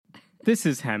This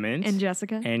is Hemant. And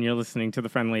Jessica. And you're listening to the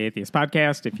Friendly Atheist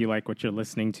Podcast. If you like what you're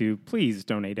listening to, please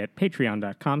donate at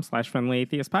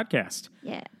patreon.com/friendlyatheistpodcast.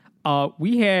 Yeah.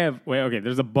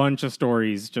 There's a bunch of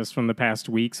stories just from the past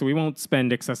week, so we won't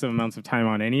spend excessive amounts of time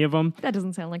on any of them. That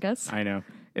doesn't sound like us. I know.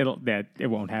 It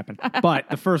won't happen. But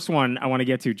the first one I want to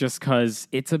get to, just because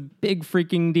it's a big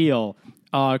freaking deal.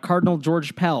 Cardinal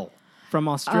George Pell from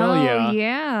Australia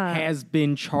has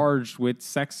been charged with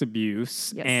sex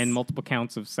abuse and multiple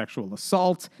counts of sexual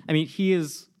assault. I mean, he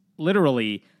is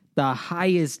literally the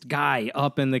highest guy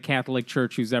up in the Catholic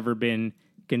Church who's ever been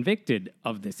convicted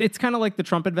of this. It's kind of like the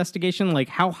Trump investigation. Like,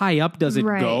 how high up does it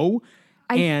go?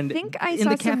 I think I saw in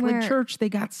the Catholic Church, they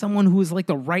got someone who is like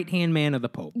the right-hand man of the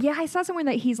Pope. Yeah, I saw somewhere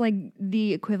that he's like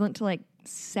the equivalent to like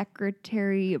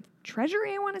Secretary of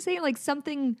Treasury, I want to say. Like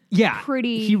something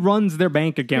pretty... He runs their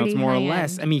bank accounts more or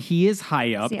less. I mean, he is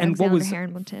high up. And what was...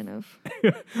 Hamilton of...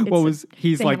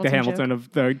 He's like the Hamilton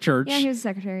of the church. Yeah, he was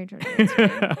Secretary of Treasury.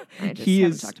 I just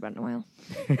haven't talked about it in a while.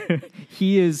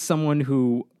 He is someone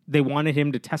who... They wanted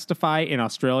him to testify in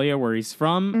Australia, where he's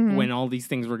from, when all these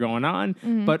things were going on.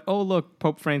 But, look,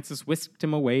 Pope Francis whisked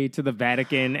him away to the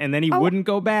Vatican, and then he wouldn't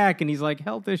go back. And he's like,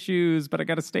 health issues, but I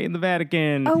got to stay in the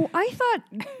Vatican. Oh, I thought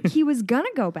he was going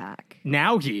to go back.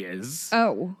 Now he is.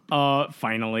 Oh.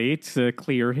 Finally, to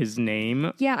clear his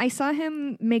name. Yeah, I saw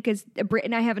him make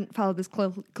and I haven't followed this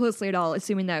closely at all,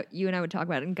 assuming that you and I would talk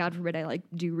about it. And God forbid I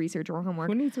do research or homework.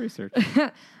 Who needs research?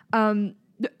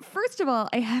 First of all,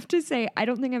 I have to say, I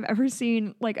don't think I've ever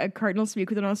seen like a cardinal speak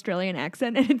with an Australian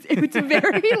accent, and it's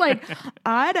very like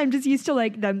odd. I'm just used to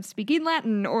like them speaking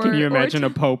Latin. Can you imagine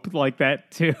a pope like that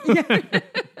too? Yeah.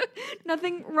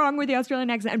 Nothing wrong with the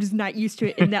Australian accent. I'm just not used to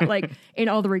it in that like in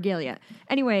all the regalia.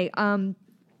 Anyway,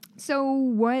 so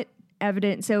what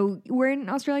evidence? So where in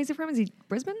Australia is he from? Is he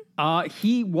Brisbane?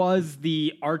 He was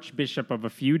the archbishop of a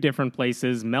few different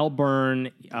places. Melbourne.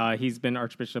 He's been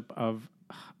archbishop of.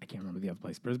 I can't remember the other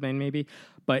place, Brisbane maybe,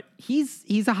 but he's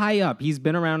a high up. He's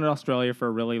been around in Australia for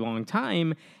a really long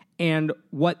time, and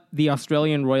what the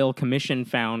Australian Royal Commission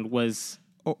found was,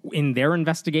 in their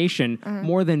investigation,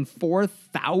 more than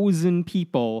 4,000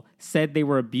 people said they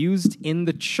were abused in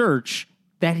the church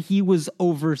that he was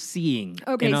overseeing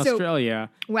in Australia.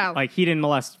 Wow. Like, he didn't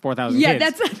molest 4,000 kids. Yeah,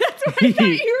 that's what I thought you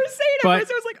were saying. I was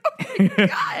like, oh my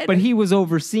God. But he was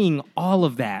overseeing all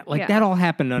of that. Like, that all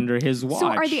happened under his watch. So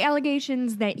are the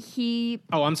allegations that he...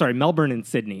 Oh, I'm sorry. Melbourne and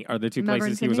Sydney are the two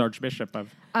places he was archbishop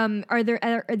of. Are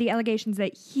the allegations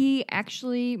that he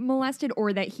actually molested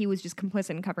or that he was just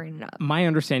complicit in covering it up? My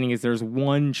understanding is there's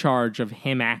one charge of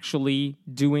him actually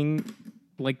doing,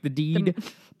 like, the deed.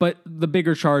 But the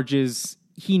bigger charge is...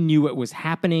 He knew it was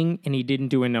happening, and he didn't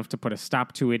do enough to put a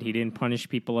stop to it. He didn't punish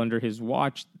people under his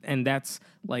watch, and that's,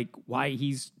 like, why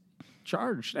he's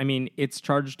charged. I mean, it's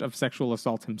charged of sexual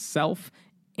assault himself,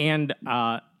 and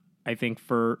I think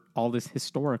for all this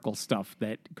historical stuff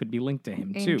that could be linked to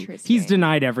him, too. He's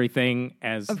denied everything,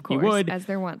 as he would. As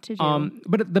they're wont to do.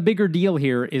 But the bigger deal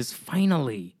here is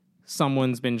finally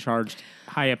someone's been charged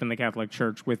high up in the Catholic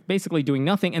Church with basically doing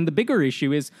nothing, and the bigger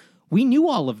issue is... We knew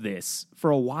all of this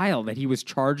for a while, that he was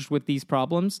charged with these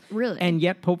problems. Really? And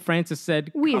yet Pope Francis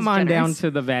said, come on down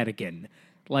to the Vatican.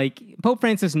 Like, Pope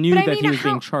Francis knew that he was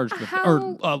being charged with,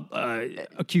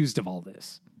 accused of all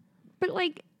this. But,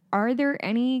 like, are there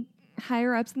any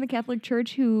higher-ups in the Catholic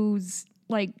Church whose,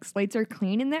 like, slates are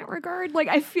clean in that regard? Like,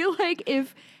 I feel like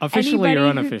if officially or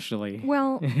unofficially.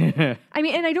 Well, I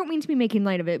mean, and I don't mean to be making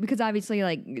light of it, because obviously,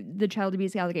 like, the child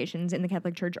abuse allegations in the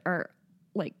Catholic Church are,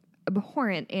 like,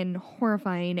 abhorrent and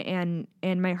horrifying, and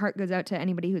my heart goes out to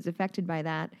anybody who's affected by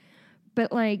that.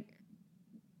 But like,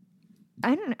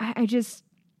 I mean,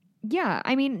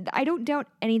 I don't doubt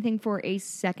anything for a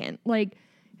second. Like,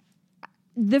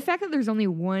 the fact that there's only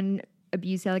one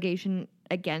abuse allegation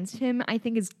against him, I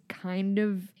think is kind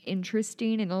of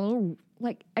interesting and a little,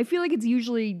 like, I feel like it's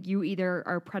usually you either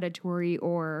are predatory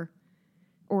or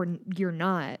you're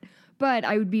not. But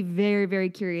I would be very,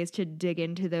 very curious to dig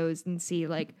into those and see,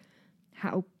 like,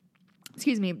 how,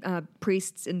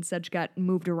 priests and such got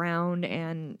moved around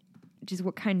and just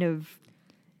what kind of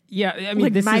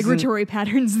migratory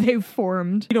patterns they've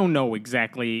formed. We don't know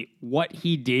exactly what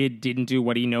he didn't do,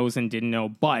 what he knows and didn't know,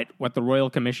 but what the Royal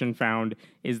Commission found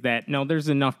is that, no, there's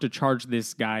enough to charge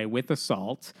this guy with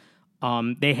assault.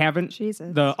 They haven't,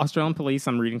 the Australian police,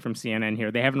 I'm reading from CNN here,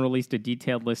 they haven't released a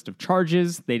detailed list of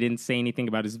charges. They didn't say anything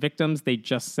about his victims. They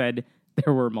just said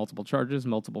there were multiple charges,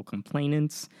 multiple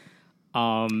complainants.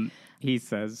 He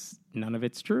says none of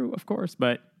it's true, of course,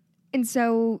 but... And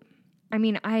so, I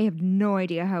mean, I have no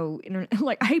idea how,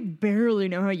 I barely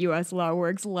know how U.S. law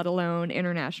works, let alone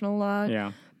international law.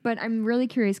 Yeah. But I'm really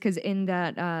curious because in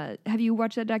that, have you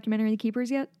watched that documentary, The Keepers,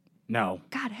 yet? No.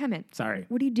 God, Hemmett. Sorry.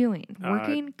 What are you doing?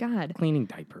 Working? God. Cleaning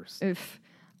diapers. Oof.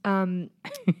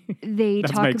 They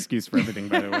That's talk. my excuse for everything,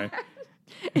 by the way.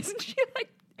 Isn't she like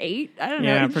 8? I don't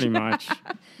know. Yeah, pretty much.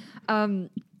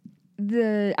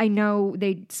 I know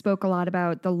they spoke a lot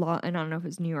about the law, and I don't know if it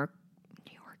was New York.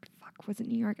 Fuck, was it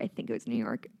New York? I think it was New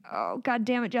York. Oh, God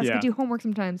damn it, Jessica, do homework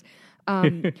sometimes.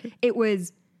 It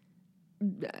was.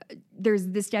 There's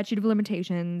the statute of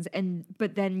limitations,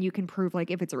 but then you can prove like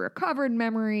if it's a recovered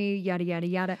memory, yada yada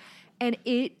yada, and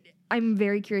I'm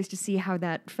very curious to see how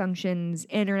that functions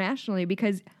internationally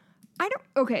because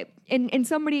and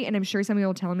somebody, and I'm sure somebody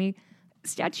will tell me,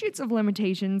 statutes of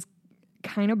limitations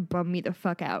kind of bum me the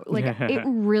fuck out. Like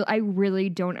I really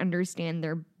don't understand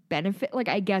their benefit. Like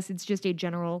I guess it's just a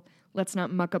general let's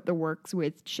not muck up the works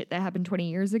with shit that happened 20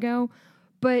 years ago.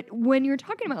 But when you're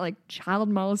talking about like child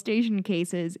molestation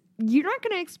cases, you're not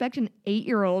going to expect an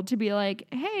 8-year-old to be like,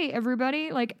 hey,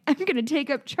 everybody, like I'm going to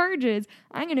take up charges.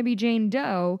 I'm going to be Jane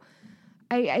Doe.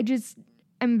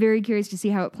 I'm very curious to see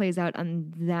how it plays out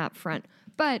on that front.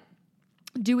 But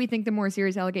do we think the more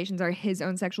serious allegations are his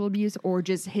own sexual abuse or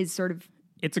just his sort of...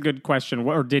 It's a good question.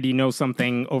 Or did he know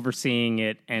something overseeing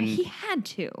it? And he had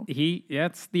to.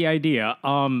 That's the idea.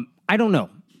 I don't know.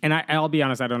 And I'll be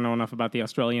honest, I don't know enough about the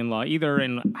Australian law either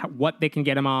and what they can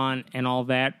get him on and all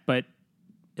that. But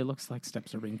it looks like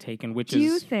steps are being taken, which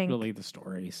is really the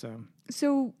story.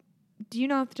 So do you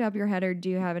know off the top of your head or do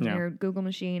you have it in your Google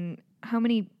machine how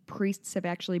many priests have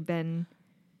actually been...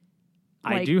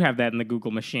 I do have that in the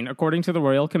Google machine. According to the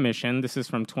Royal Commission, this is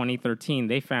from 2013,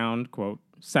 they found, quote,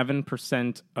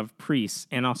 7% of priests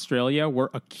in Australia were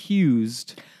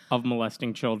accused of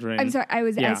molesting children. I'm sorry, I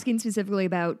was asking specifically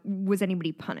about was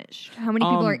anybody punished? How many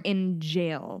people are in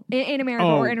jail in America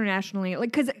or internationally?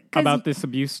 Like, cause about this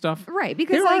abuse stuff, right?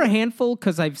 Because there are a handful.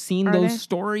 Because I've seen those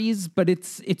stories, but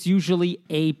it's usually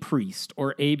a priest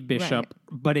or a bishop,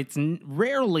 but it's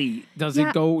rarely does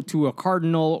it go to a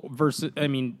cardinal versus. I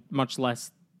mean, much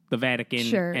less the Vatican.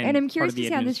 Sure, and I'm curious to see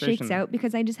how this shakes out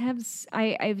because I just have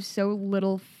I have so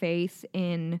little faith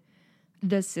in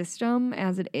the system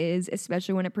as it is,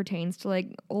 especially when it pertains to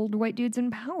like old white dudes in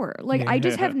power. Like I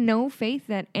just have no faith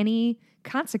that any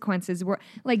consequences were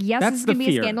like, yes, this is gonna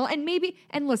be a scandal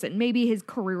and listen, maybe his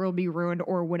career will be ruined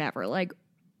or whatever. Like,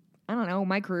 I don't know,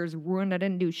 my career's ruined. I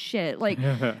didn't do shit. Like,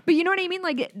 but you know what I mean?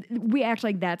 Like we act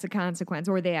like that's a consequence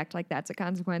or they act like that's a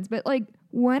consequence. But like,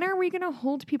 when are we going to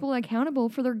hold people accountable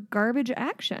for their garbage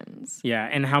actions? Yeah.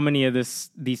 And how many of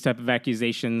these type of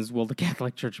accusations will the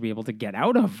Catholic Church be able to get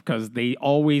out of? Because they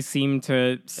always seem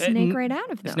to snake right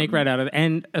out of them. Snake right out of it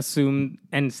and assume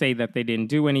and say that they didn't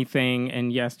do anything.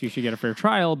 And yes, you should get a fair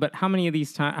trial. But how many of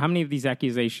these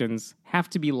accusations have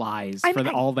to be lies for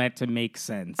all that to make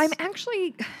sense? I'm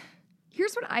actually...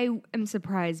 Here's what I am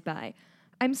surprised by.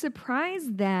 I'm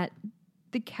surprised that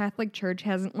the Catholic Church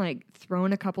hasn't like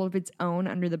thrown a couple of its own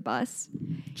under the bus.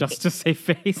 Just to save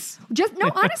face?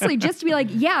 Honestly, just to be like,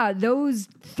 yeah, those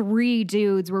 3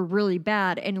 dudes were really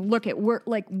bad. And look we're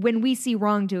like, when we see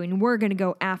wrongdoing, we're going to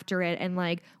go after it and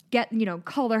like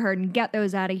call the herd and get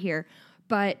those out of here.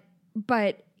 But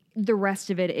the rest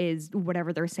of it is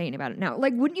whatever they're saying about it now.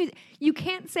 Like, wouldn't you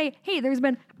can't say, hey, there's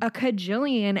been a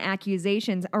cajillion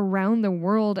accusations around the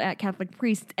world at Catholic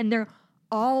priests and they're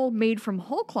all made from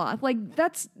whole cloth. Like,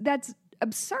 that's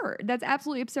absurd. That's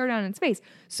absolutely absurd on its face.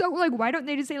 So, like, why don't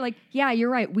they just say, like, yeah, you're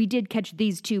right, we did catch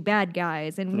these 2 bad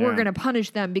guys and we're going to punish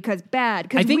them because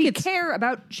we care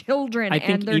about children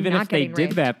and they're not getting raped. Even if they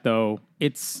did that, though,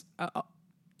 it's...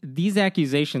 these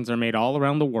accusations are made all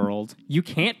around the world. You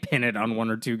can't pin it on 1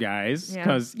 or 2 guys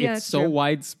because it's so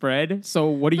widespread. So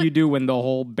what do you do when the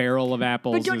whole barrel of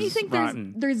apples is rotten? But don't you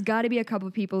think there's got to be a couple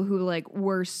of people who like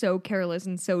were so careless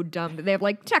and so dumb that they have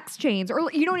like text chains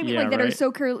or you know what I mean? That are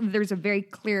so careless. There's a very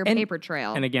clear paper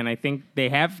trail. And again, I think they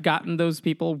have gotten those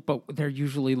people, but they're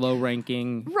usually low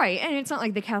ranking. Right. And it's not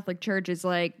like the Catholic Church is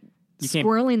like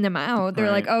squirreling them out. They're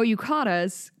like, oh, you caught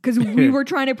us because we were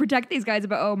trying to protect these guys,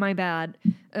 but oh, my bad.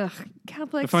 Ugh,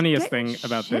 Catholics. The funniest thing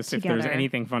about this, together. if there's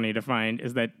anything funny to find,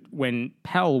 is that when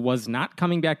Pell was not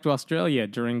coming back to Australia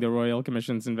during the Royal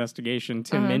Commission's investigation,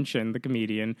 Tim Minchin, the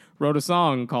comedian, wrote a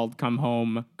song called "Come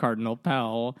Home, Cardinal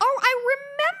Pell." Oh, I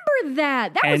remember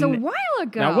that. That was a while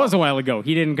ago. That was a while ago.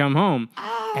 He didn't come home.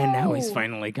 And now he's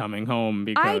finally coming home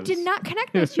because... I did not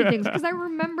connect those 2 things because I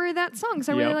remember that song because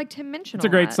I really like Tim Minchin. It's a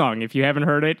great song. If you haven't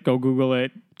heard it, go Google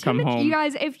it. Come home. You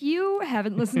guys, if you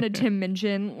haven't listened to Tim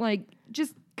Minchin, like,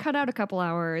 just cut out a couple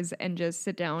hours and just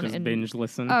sit down and binge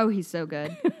listen. Oh, he's so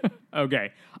good.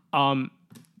 Okay.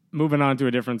 Moving on to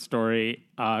a different story,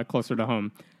 closer to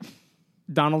home.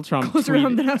 Donald Trump Closer tweeted,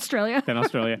 home than Australia.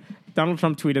 Donald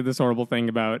Trump tweeted this horrible thing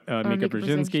about Mika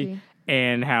Brzezinski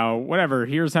and how, whatever,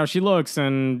 here's how she looks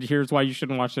and here's why you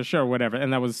shouldn't watch the show, whatever.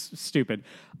 And that was stupid.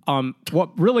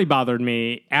 What really bothered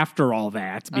me after all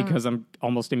that, because I'm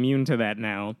almost immune to that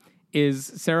now, is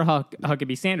Sarah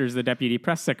Huckabee Sanders, the deputy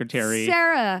press secretary.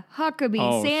 Sarah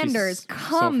Huckabee Sanders,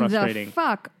 come the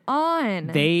fuck on.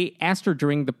 They asked her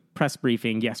during the press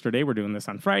briefing yesterday. We're doing this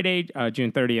on Friday,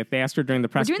 June 30th. They asked her during the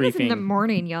press briefing. We're doing this in the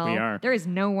morning, y'all. We are. There is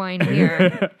no wine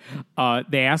here.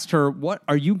 They asked her, what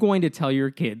are you going to tell your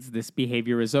kids this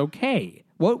behavior is okay?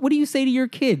 What do you say to your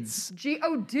kids?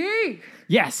 G-O-D.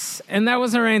 Yes. And that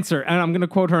was her answer. And I'm going to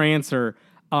quote her answer.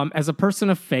 As a person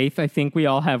of faith, I think we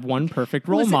all have one perfect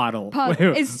role model. Pause.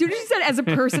 As soon as you said as a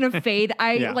person of faith,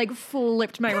 I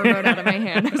flipped my remote out of my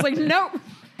hand. I was like, nope.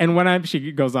 And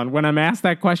she goes on, when I'm asked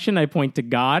that question, I point to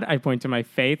God, I point to my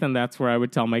faith, and that's where I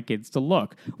would tell my kids to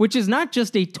look. Which is not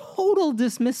just a total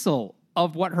dismissal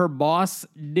of what her boss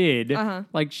did.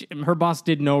 Like, her boss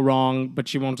did no wrong, but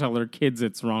she won't tell her kids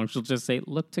it's wrong. She'll just say,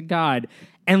 look to God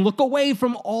and look away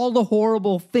from all the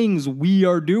horrible things we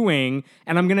are doing.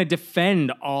 And I'm going to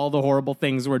defend all the horrible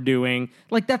things we're doing.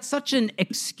 Like, that's such an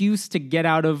excuse to get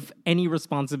out of any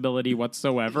responsibility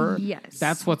whatsoever. Yes.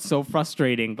 That's what's so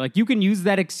frustrating. Like, you can use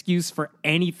that excuse for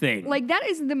anything. Like, that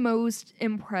is the most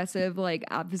impressive, like,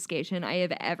 obfuscation I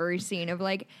have ever seen of,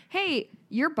 like, hey,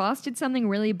 your boss did something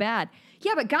really bad.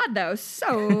 Yeah, but God, though,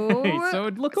 so... so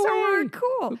look away.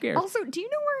 Cool. Who cares? Also, do you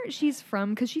know where she's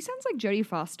from? Because she sounds like Jodie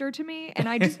Foster to me, and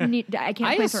I just I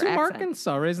can't place her accent.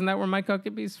 Arkansas. Isn't that where Mike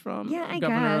Huckabee's from? Yeah, I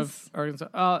Governor guess. of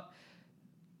Arkansas.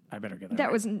 I better get that That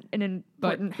right. was an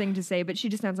important thing to say, but she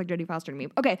just sounds like Jodie Foster to me.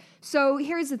 Okay, so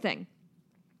here's the thing.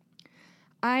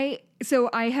 I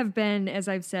have been, as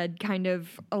I've said, kind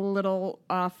of a little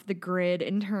off the grid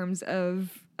in terms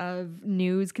of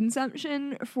news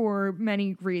consumption for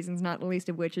many reasons, not the least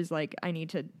of which is like I need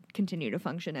to continue to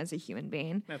function as a human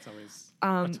being. That's always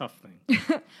a tough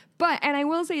thing. And I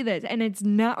will say this, and it's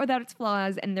not without its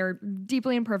flaws, and they're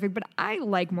deeply imperfect, but I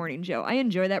like Morning Joe. I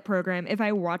enjoy that program. If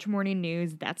I watch morning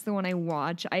news, that's the one I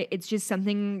watch. It's just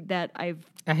something that I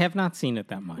have not seen it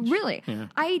that much. Really? Yeah.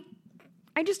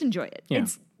 I just enjoy it. Yeah.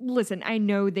 Listen, I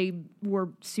know they were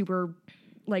super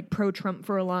like pro-Trump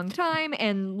for a long time,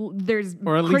 and there's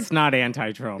or at least not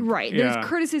anti-Trump, right? Yeah. There's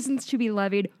criticisms to be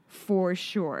levied for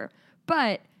sure,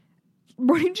 but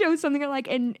Morning Joe is something I like,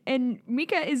 and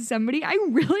Mika is somebody I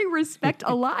really respect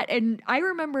a lot. And I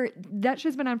remember that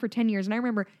show's been on for 10 years, and I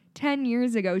remember 10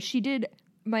 years ago she did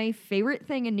my favorite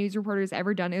thing a news reporter has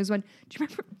ever done. It was when do you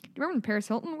remember when Paris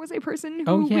Hilton was a person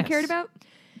who we cared about?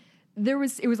 It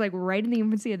was like right in the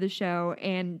infancy of the show,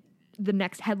 and the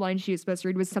next headline she was supposed to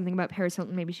read was something about Paris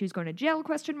Hilton. Maybe she was going to jail, ?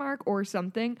 Or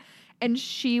something. And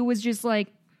she was just like,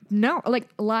 no, like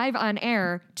live on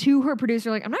air to her producer,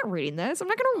 like, I'm not reading this. I'm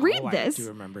not going to read this. I do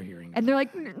remember hearing that. And they're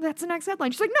like, that's the next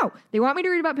headline. She's like, no, they want me to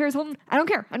read about Paris Hilton. I don't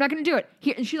care. I'm not going to do it.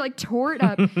 And she like tore it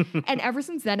up. And ever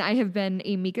since then, I have been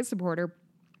a Mika supporter.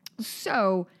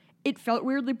 So it felt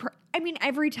weirdly...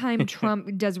 every time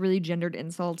Trump does really gendered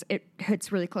insults, it hits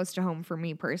really close to home for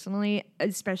me personally,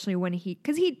 especially when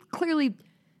because he clearly,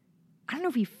 I don't know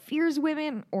if he fears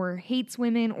women or hates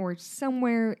women or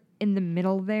somewhere in the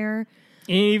middle there.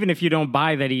 Even if you don't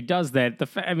buy that he does that,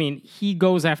 he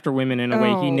goes after women in a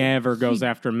way he never goes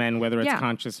after men, whether it's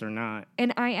conscious or not.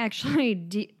 And I actually...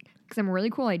 because I'm really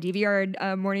cool. I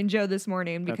DVR'd Morning Joe this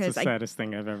morning because... That's the saddest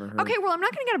thing I've ever heard. Okay, well, I'm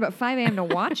not going to get up at 5 a.m. to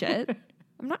watch it.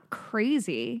 I'm not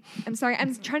crazy. I'm sorry.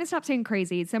 I'm trying to stop saying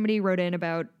crazy. Somebody wrote in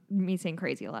about me saying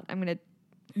crazy a lot. I'm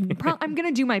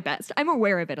gonna do my best. I'm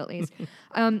aware of it at least.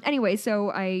 Anyway,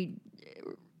 so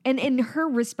and her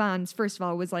response, first of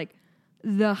all, was like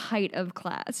the height of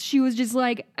class. She was just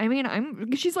like,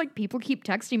 she's like, people keep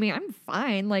texting me. I'm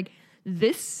fine. Like,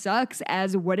 this sucks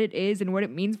as what it is and what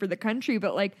it means for the country,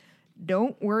 but like,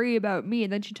 don't worry about me.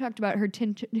 And then she talked about her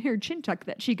chin tuck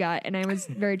that she got, and I was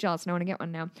very jealous, and I want to get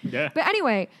one now. Yeah. But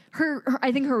anyway,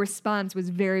 I think her response was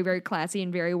very, very classy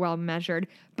and very well measured.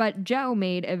 But Joe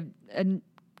made an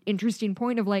interesting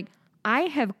point of like, I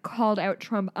have called out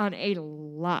Trump on a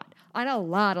lot,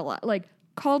 like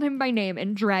called him by name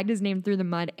and dragged his name through the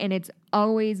mud, and it's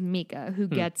always Mika who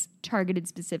gets targeted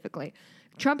specifically.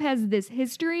 Trump has this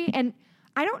history, and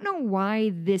I don't know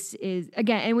why this is,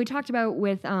 again, and we talked about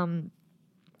with,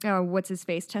 what's his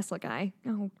face? Tesla guy.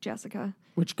 Oh, Jessica.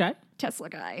 Which guy? Tesla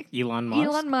guy. Elon Musk?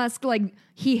 Elon Musk, like,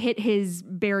 he hit his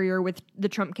barrier with the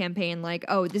Trump campaign, like,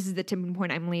 oh, this is the tipping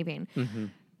point, I'm leaving. Mm-hmm.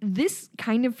 This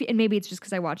kind of, and maybe it's just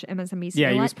because I watch MSNBC.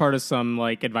 Yeah, he was part of some,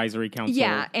 like, advisory council.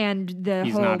 Yeah, and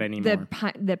He's not anymore.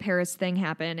 the Paris thing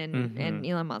happened, and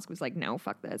Elon Musk was like, no,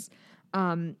 fuck this.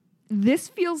 this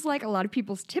feels like a lot of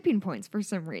people's tipping points for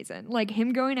some reason. Like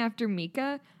him going after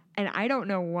Mika, and I don't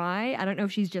know why. I don't know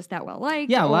if she's just that well liked.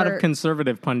 Yeah, a lot of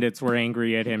conservative pundits were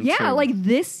angry at him. Yeah, too. like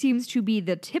this seems to be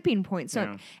the tipping point.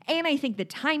 So, and I think the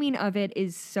timing of it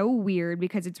is so weird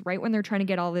because it's right when they're trying to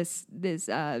get all this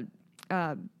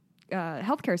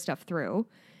healthcare stuff through,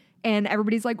 and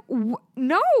everybody's like,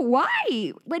 "No,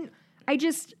 why?" Like,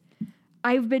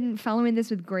 I've been following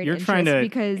this with great interest trying to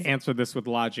because answer this with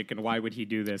logic, and why would he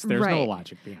do this? There's no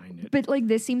logic behind it. But like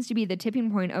this seems to be the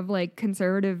tipping point of like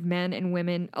conservative men and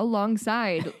women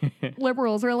alongside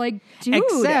liberals are like, dude,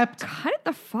 cut it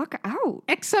the fuck out.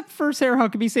 Except for Sarah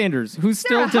Huckabee Sanders, who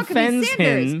still defends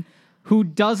him,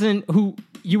 who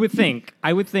you would think,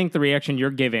 I would think the reaction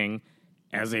you're giving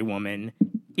as a woman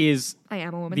is I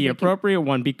am a woman, the appropriate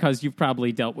one because you've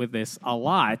probably dealt with this a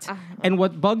lot. And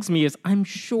what bugs me is I'm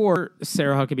sure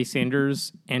Sarah Huckabee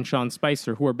Sanders and Sean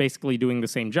Spicer, who are basically doing the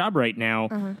same job right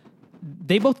now,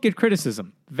 they both get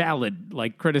criticism, valid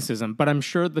like criticism, but I'm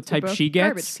sure the type she gets,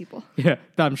 garbage people. Yeah,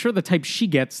 I'm sure the type she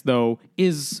gets though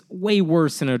is way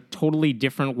worse in a totally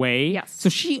different way. Yes. So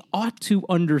she ought to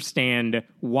understand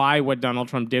why what Donald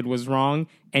Trump did was wrong,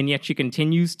 and yet she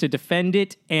continues to defend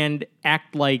it and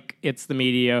act like it's the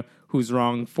media who's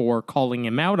wrong for calling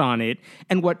him out on it.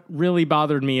 And what really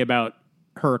bothered me about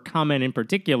her comment in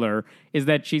particular is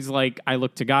that she's like, I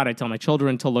look to God, I tell my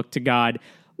children to look to God.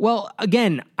 Well,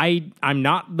 again, I'm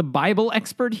not the Bible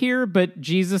expert here, but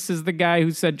Jesus is the guy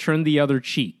who said, turn the other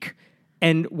cheek.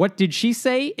 And what did she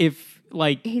say? If,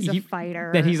 like... He's a fighter.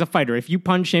 That he's a fighter. If you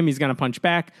punch him, he's going to punch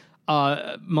back.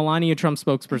 Melania Trump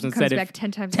spokesperson said back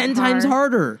 10 times 10 times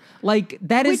harder. Like,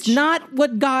 that is not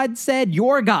what God said.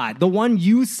 Your God, the one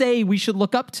you say we should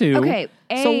look up to. Okay,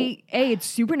 A, it's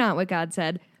super not what God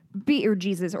said. B, or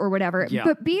Jesus or whatever. Yeah.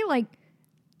 But B, like,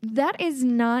 that is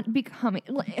not becoming...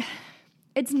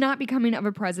 It's not becoming of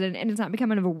a president, and it's not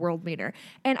becoming of a world leader.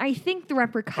 And I think the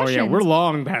repercussions... Oh, yeah, we're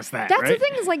long past that, That's right? the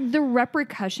thing is, like, the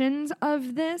repercussions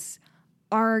of this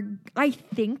are, I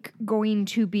think, going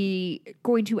to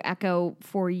echo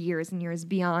for years and years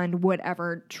beyond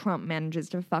whatever Trump manages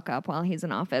to fuck up while he's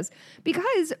in office.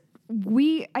 Because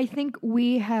I think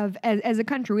we have, as a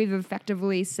country, we've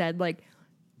effectively said, like,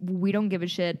 we don't give a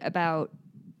shit about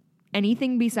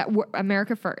anything besides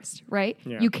America first, right?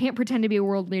 Yeah. You can't pretend to be a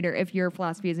world leader if your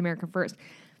philosophy is America first.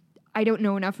 I don't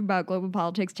know enough about global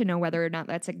politics to know whether or not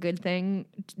that's a good thing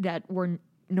that we're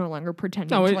no longer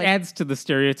pretending No, to, it like, adds to the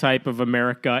stereotype of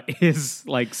America is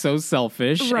like so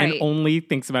selfish and only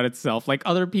thinks about itself. Like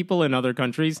other people in other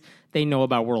countries, they know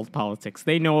about world politics.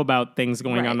 They know about things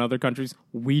going on in other countries.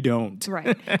 We don't.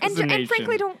 Right. and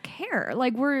frankly don't care.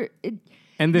 Like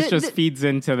and this just feeds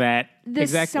into that. The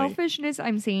exactly. selfishness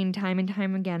I'm seeing time and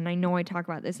time again. I know I talk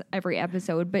about this every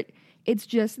episode, but it's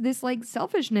just this like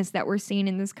selfishness that we're seeing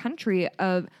in this country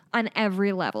on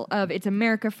every level of it's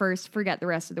America first, forget the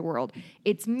rest of the world.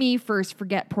 It's me first,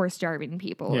 forget poor starving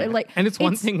people. Yeah. Like, and it's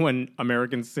one thing when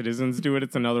American citizens do it.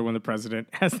 It's another when the president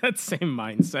has that same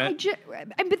mindset.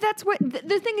 But that's what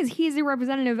the thing is. He's a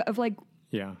representative of like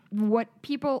what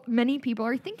many people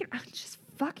are thinking. It just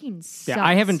fucking sucks. Yeah,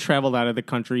 I haven't traveled out of the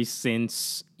country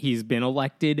since he's been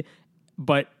elected.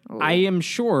 But I am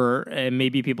sure, and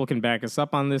maybe people can back us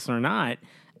up on this or not,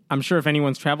 I'm sure if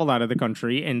anyone's traveled out of the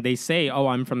country and they say, oh,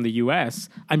 I'm from the U.S.,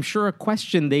 I'm sure a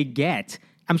question they get,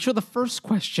 I'm sure the first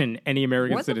question any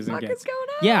American citizen gets. What the fuck is going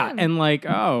on? Yeah, and like,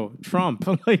 oh, Trump.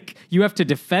 Like, you have to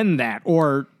defend that,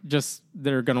 or just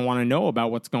they're going to want to know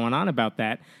about what's going on about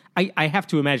that. I have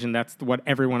to imagine that's what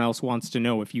everyone else wants to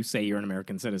know if you say you're an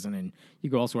American citizen and you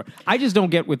go elsewhere. I just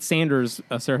don't get with Sanders,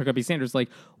 Sarah Huckabee Sanders, like,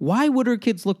 why would her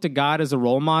kids look to God as a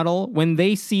role model when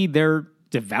they see their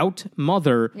devout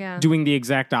mother doing the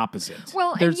exact opposite?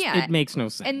 Well, it makes no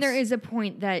sense. And there is a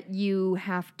point that you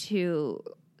have to...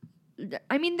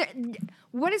 I mean,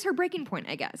 what is her breaking point,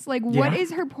 I guess? Like, what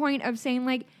is her point of saying,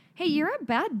 like, hey, you're a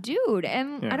bad dude,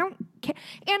 and I don't care.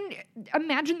 And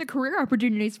imagine the career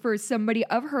opportunities for somebody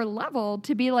of her level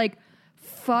to be like,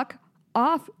 fuck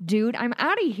off, dude, I'm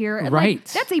out of here. And right. Like,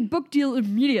 that's a book deal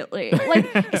immediately.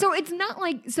 Like, so it's not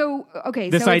like, okay.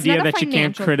 This so idea that she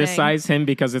can't criticize him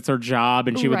because it's her job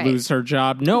and she would lose her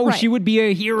job. No, she would be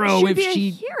a hero if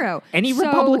she... hero. Any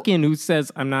Republican who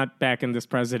says, I'm not backing this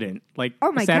president. Like,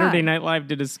 Saturday Night Live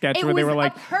did a sketch where they were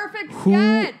like, perfect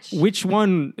sketch. Which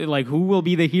one, like, who will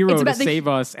be the hero to save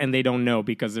us? And they don't know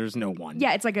because there's no one.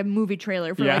 Yeah, it's like a movie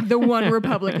trailer for like the one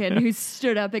Republican who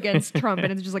stood up against Trump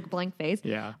and it's just like a blank face.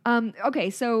 Yeah.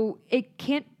 Okay, so it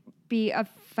can't be a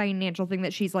financial thing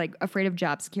that she's like afraid of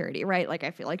job security, right? Like, I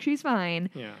feel like she's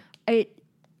fine. Yeah. If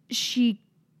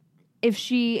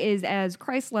she is as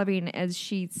Christ-loving as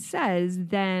she says,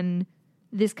 then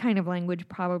this kind of language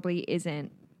probably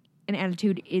isn't, an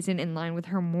attitude isn't in line with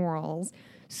her morals.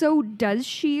 So does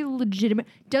she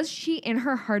in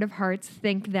her heart of hearts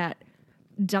think that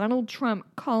Donald Trump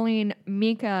calling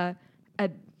Mika a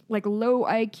like low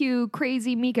IQ,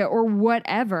 crazy Mika or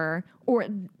whatever, or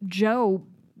Joe,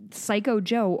 psycho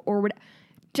Joe, or what,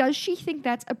 does she think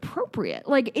that's appropriate?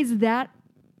 Like, is that,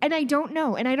 and I don't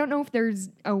know. And I don't know if there's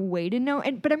a way to know.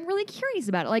 But I'm really curious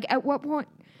about it. Like, at what point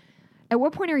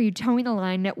are you towing the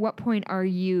line? At what point are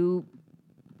you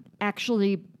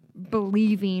actually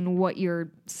believing what you're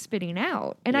spitting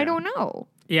out? And I don't know.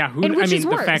 Yeah,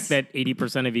 the fact that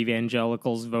 80% of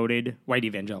white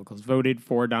evangelicals voted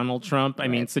for Donald Trump, I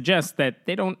mean, suggests that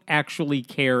they don't actually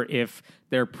care if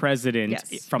their president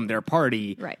from their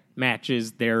party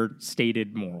matches their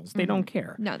stated morals. They don't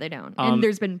care. No, they don't. And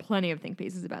there's been plenty of think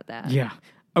pieces about that. Yeah.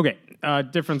 Okay,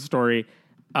 different story.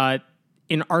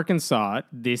 In Arkansas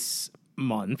this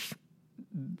month,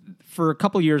 for a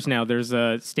couple years now, there's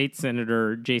a state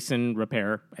senator, Jason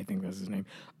Repair, I think that's his name,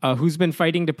 who's been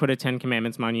fighting to put a Ten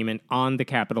Commandments monument on the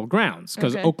Capitol grounds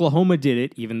because Oklahoma did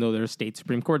it, even though their state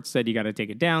Supreme Court said you got to take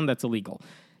it down. That's illegal.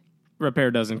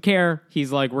 Repair doesn't care.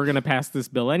 He's like, we're going to pass this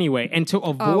bill anyway. And to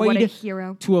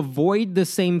avoid the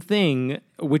same thing,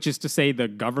 which is to say the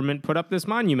government put up this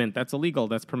monument, that's illegal,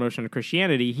 that's promotion of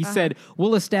Christianity, he said,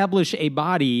 we'll establish a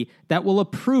body that will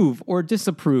approve or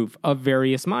disapprove of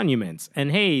various monuments.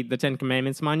 And hey, the Ten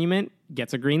Commandments monument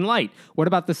gets a green light. What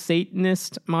about the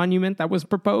Satanist monument that was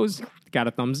proposed? Got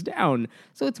a thumbs down.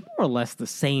 So it's more or less the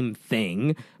same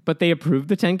thing, but they approved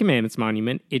the Ten Commandments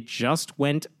monument. It just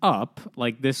went up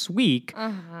like this week.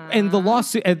 And the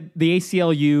lawsuit, the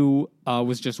ACLU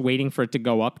was just waiting for it to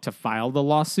go up to file the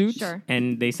lawsuit. Sure.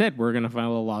 And they said, we're going to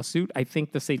file a lawsuit. I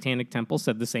think the Satanic Temple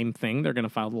said the same thing. They're going to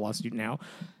file the lawsuit now.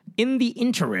 In the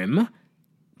interim,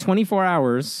 24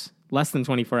 hours, less than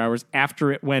 24 hours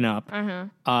after it went up,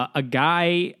 a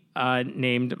guy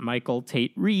named Michael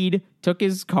Tate Reed took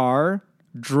his car,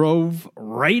 drove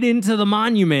right into the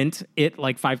monument at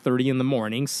like 5:30 in the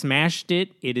morning, smashed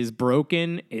it. It is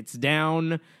broken. It's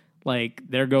down. Like,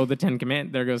 there goes Ten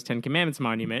Commandments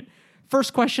monument.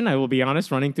 First question, I will be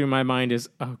honest, running through my mind is,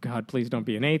 oh God, please don't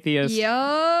be an atheist.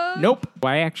 Yeah. Nope.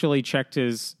 I actually checked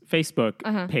his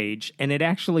Facebook page, and it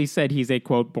actually said he's a,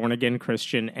 quote, born-again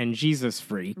Christian and Jesus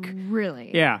freak.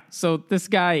 Really? Yeah. So this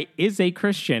guy is a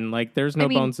Christian. Like, there's no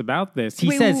bones about this.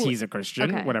 He says he's a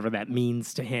Christian, whatever that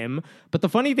means to him. But the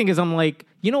funny thing is, I'm like,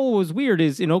 you know what was weird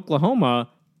is in Oklahoma,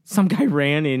 some guy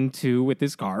ran into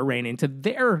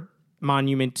their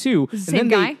monument too. Same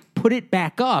guy? They put it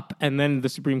back up, and then the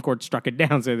Supreme Court struck it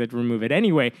down, so they had to remove it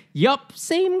anyway. Yup,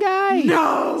 same guy.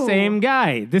 No! Same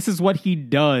guy. This is what he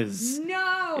does.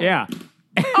 No! Yeah.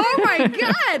 Oh my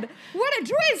God! What a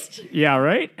twist! Yeah,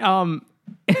 right?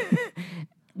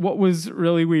 What was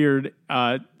really weird,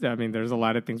 I mean, there's a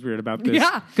lot of things weird about this.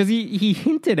 Yeah. Because he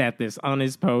hinted at this on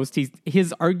his post.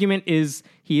 His argument is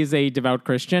he is a devout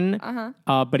Christian,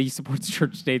 but he supports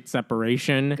church-state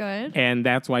separation. Good. And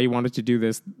that's why he wanted to do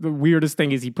this. The weirdest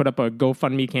thing is he put up a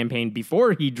GoFundMe campaign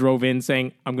before he drove in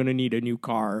saying, I'm going to need a new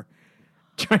car,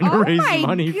 trying to raise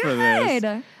money for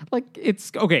this. Like,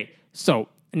 it's, okay, so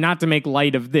not to make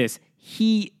light of this,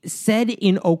 he said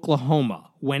in Oklahoma,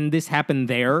 when this happened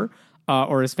there,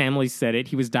 or his family said it,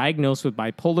 he was diagnosed with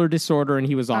bipolar disorder and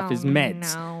he was off his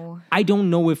meds. No. I don't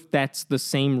know if that's the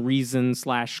same reason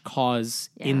 / cause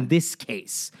in this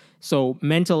case. So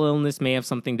mental illness may have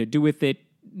something to do with it.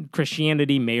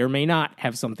 Christianity may or may not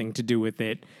have something to do with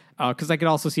it. Because I could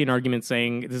also see an argument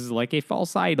saying this is like a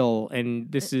false idol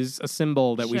and this is a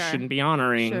symbol that we shouldn't be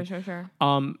honoring. Sure.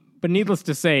 But needless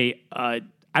to say,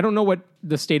 I don't know what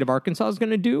the state of Arkansas is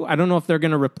going to do. I don't know if they're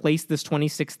going to replace this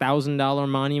 $26,000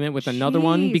 monument with another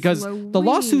one because the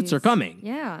lawsuits are coming.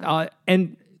 Yeah.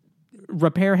 And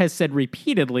Repair has said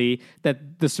repeatedly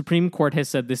that the Supreme Court has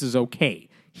said this is okay.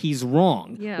 He's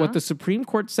wrong. Yeah. What the Supreme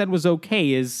Court said was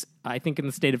okay is, I think in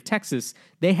the state of Texas,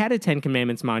 they had a Ten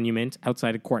Commandments monument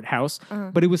outside a courthouse,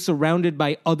 but it was surrounded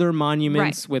by other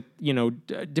monuments with,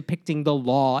 depicting the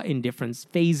law in different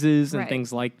phases and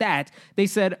things like that. They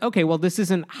said, okay, well, this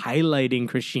isn't highlighting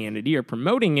Christianity or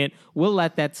promoting it. We'll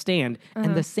let that stand.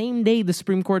 And the same day the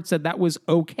Supreme Court said that was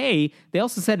okay, they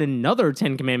also said another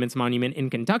Ten Commandments monument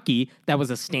in Kentucky that was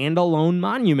a standalone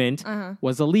monument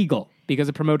was illegal because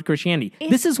it promoted Christianity.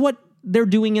 This is what they're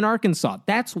doing in Arkansas.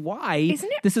 That's why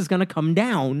this is going to come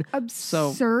down.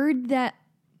 Absurd that.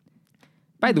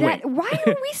 By the way, why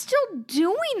are we still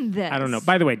doing this? I don't know.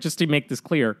 By the way, just to make this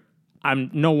clear,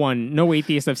 no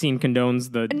atheist I've seen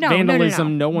condones the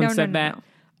vandalism. No one said that.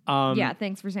 Yeah,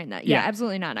 thanks for saying that. Yeah, yeah.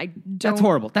 absolutely not. I don't. That's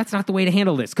horrible. That's not the way to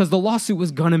handle this because the lawsuit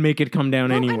was going to make it come down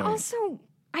Well, anyway. and also,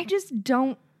 I just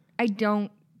don't. I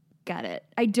don't get it.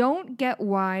 I don't get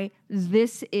why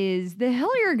this is the hill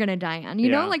you're gonna die on. You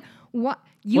know, Yeah. like what?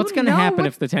 You What's going to know happen what-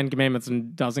 if the Ten Commandments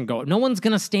doesn't go? No one's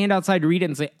going to stand outside to read it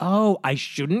and say, "Oh, I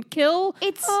shouldn't kill."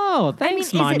 It's- oh, I mean, thanks,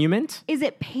 is it- monument. Is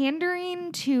it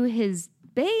pandering to his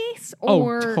base? Oh,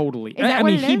 Or totally. Is that I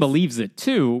what mean, it he is? believes it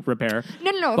too. Repair.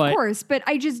 No, but- of course. But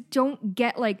I just don't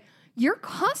get like you're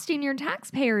costing your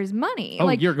taxpayers money. Oh,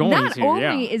 like you're going not to, only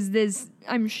yeah. is this,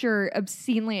 I'm sure,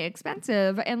 obscenely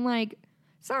expensive, and like,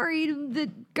 sorry, the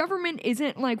government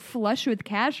isn't like flush with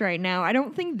cash right now. I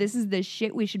don't think this is the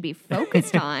shit we should be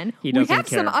focused on. He We doesn't have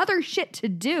some care. other shit to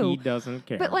do. He doesn't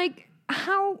care. But like,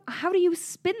 how do you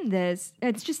spin this?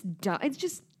 It's just dumb. It's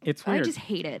just. It's I weird. just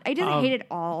hate it. I just hate it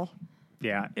all.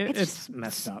 yeah, It's it's just-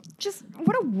 messed up. Just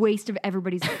what a waste of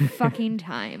everybody's fucking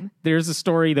time. There's a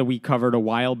story that we covered a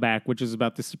while back, which is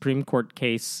about the Supreme Court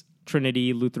case,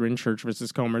 Trinity Lutheran Church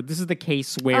versus Comer. This is the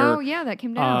case where Oh yeah, that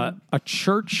came down. a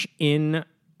church in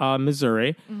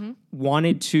Missouri Mm-hmm.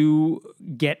 wanted to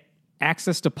get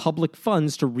access to public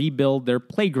funds to rebuild their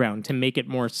playground to make it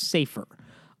more safer.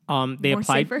 They More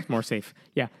applied safer? more safe.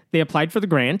 Yeah, they applied for the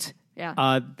grant.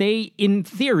 Yeah. They, in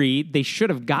theory, they should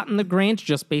have gotten the grant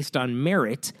just based on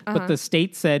merit, Uh-huh. but the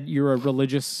state said you're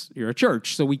a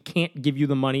church, so we can't give you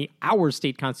the money. Our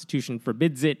state constitution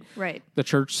forbids it. Right. The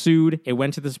church sued. It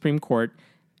went to the Supreme Court.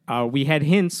 We had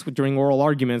hints during oral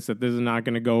arguments that this is not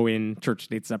going to go in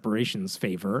church-state separation's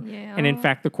favor. Yeah. And in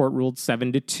fact, the court ruled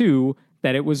 7-2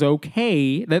 that it was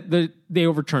okay, that they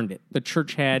overturned it. The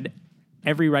church had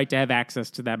every right to have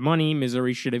access to that money.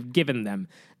 Missouri should have given them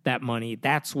that money.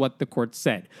 That's what the court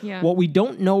said. Yeah. What we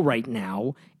don't know right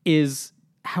now is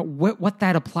what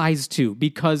that applies to,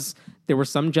 because there were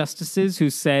some justices who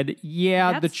said,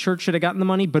 yeah, the That's- church should have gotten the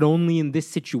money, but only in this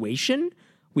situation.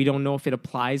 We don't know if it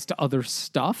applies to other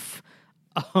stuff.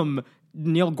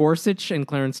 Neil Gorsuch and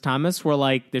Clarence Thomas were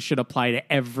like, this should apply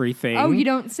to everything. Oh, you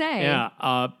don't say.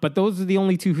 Yeah, but those are the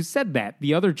only two who said that.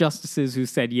 The other justices who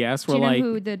said yes were Do you know like,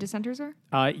 who the dissenters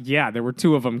are? yeah, there were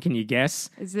two of them. Can you guess?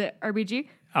 Is it RBG?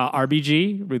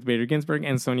 RBG, Ruth Bader Ginsburg,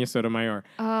 and Sonia Sotomayor.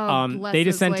 Bless They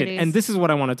those dissented. ladies. And this is what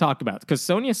I want to talk about, because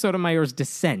Sonia Sotomayor's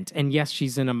dissent, and yes,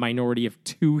 she's in a minority of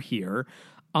two here,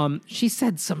 she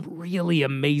said some really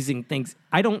amazing things.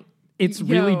 It's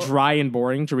really Yo. dry and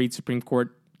boring to read Supreme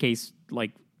Court case,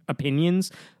 like,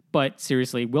 opinions, but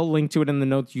seriously, we'll link to it in the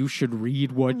notes. You should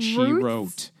read what she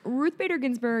wrote. Ruth Bader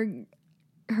Ginsburg,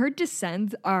 her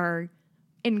dissents are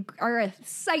a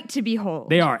sight to behold.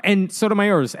 They are. And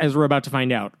Sotomayor's, as we're about to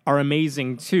find out, are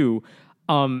amazing too,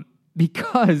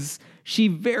 because she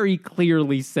very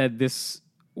clearly said this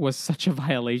was such a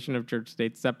violation of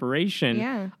church-state separation.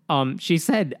 Yeah. She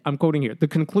said, I'm quoting here, the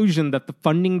conclusion that the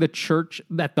funding the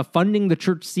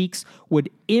church seeks would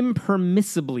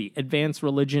impermissibly advance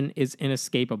religion is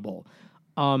inescapable.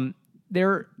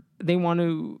 They want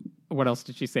to. What else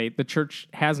did she say? The church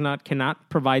cannot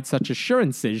provide such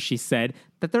assurances, she said,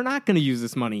 that they're not going to use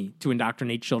this money to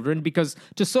indoctrinate children, because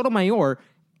to Sotomayor,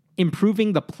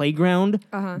 improving the playground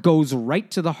goes right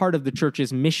to the heart of the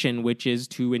church's mission, which is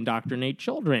to indoctrinate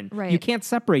children. Right. You can't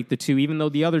separate the two, even though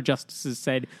the other justices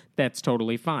said that's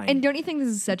totally fine. And don't you think this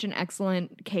is such an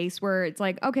excellent case where it's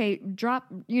like, okay,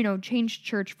 change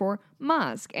church for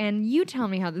mosque, and you tell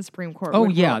me how the Supreme Court Oh,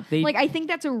 would yeah, rule. I think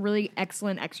that's a really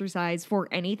excellent exercise for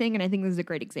anything, and I think this is a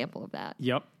great example of that.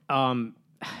 Yep.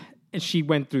 She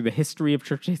went through the history of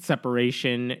church-state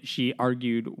separation. She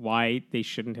argued why they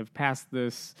shouldn't have passed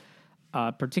this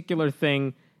particular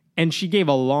thing. And she gave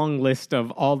a long list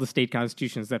of all the state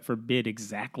constitutions that forbid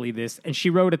exactly this. And she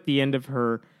wrote at the end of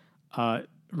her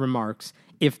remarks,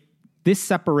 if this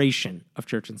separation of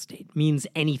church and state means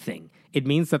anything, it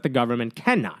means that the government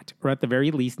cannot, or at the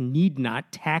very least need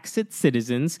not, tax its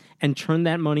citizens and turn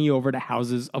that money over to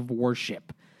houses of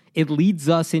worship. It leads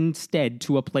us instead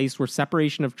to a place where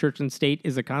separation of church and state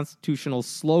is a constitutional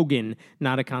slogan,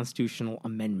 not a constitutional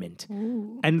amendment.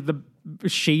 Ooh. And the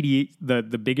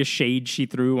biggest shade she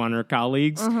threw on her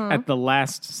colleagues at the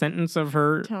last sentence of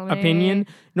her opinion.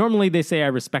 Normally they say, I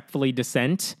respectfully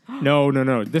dissent.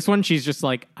 No. This one, she's just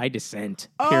like, I dissent,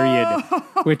 period.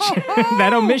 Which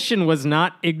that omission was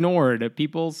not ignored.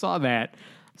 People saw that.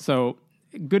 So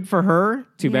good for her.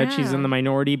 Too bad she's in the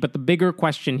minority. But the bigger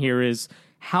question here is,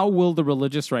 how will the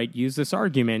religious right use this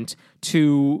argument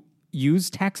to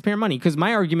use taxpayer money? Because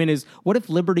my argument is, what if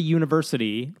Liberty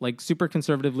University, like super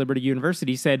conservative Liberty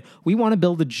University, said, we want to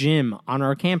build a gym on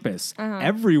our campus.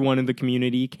 Everyone in the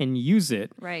community can use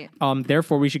it. Right.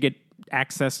 Therefore, we should get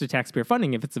access to taxpayer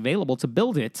funding if it's available to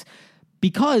build it.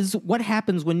 Because what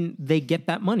happens when they get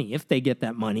that money? If they get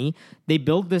that money, they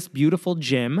build this beautiful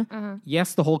gym.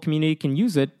 Yes, the whole community can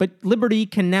use it, but Liberty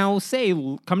can now say,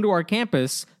 come to our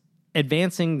campus,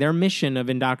 advancing their mission of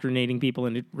indoctrinating people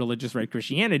into religious right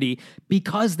Christianity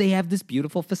because they have this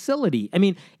beautiful facility. I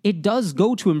mean, it does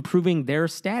go to improving their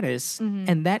status,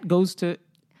 and that goes to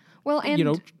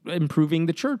improving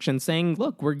the church and saying,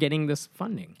 look, we're getting this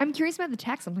funding. I'm curious about the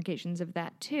tax implications of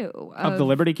that too. Of the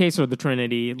Liberty case or the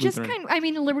Trinity? Just Lutheran? I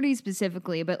mean, Liberty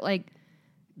specifically, but like...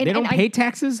 They don't pay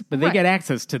taxes, but they get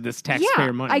access to this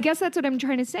taxpayer money. I guess that's what I'm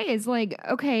trying to say is like,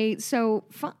 okay, so...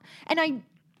 And I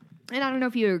don't know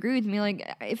if you agree with me,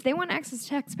 like, if they want access to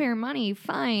taxpayer money,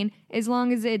 fine, as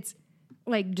long as it's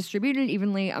like distributed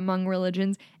evenly among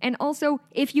religions, and also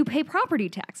if you pay property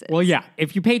taxes. Well, yeah,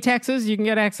 if you pay taxes, you can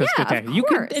get access to taxes. You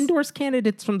can endorse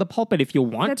candidates from the pulpit if you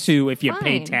want to, if you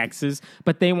pay taxes,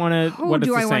 but they want to, what is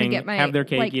the saying, have their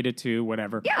cake, eat it too,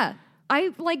 whatever. Yeah.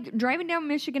 I like driving down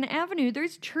Michigan Avenue,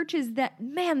 there's churches that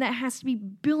has to be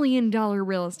billion-dollar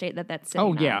real estate that's sitting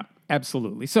on. Oh, yeah.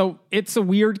 Absolutely. So it's a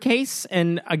weird case.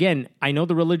 And again, I know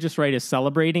the religious right is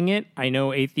celebrating it. I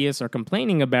know atheists are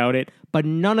complaining about it, but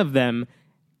none of them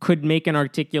could make an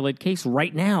articulate case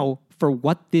right now for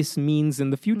what this means in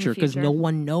the future because no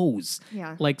one knows.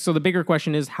 Yeah. Like, so the bigger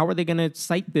question is, how are they going to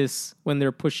cite this when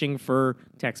they're pushing for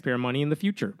taxpayer money in the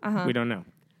future? We don't know.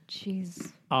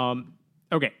 Jeez.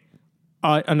 Okay.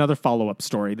 Another follow-up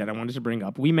story that I wanted to bring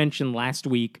up. We mentioned last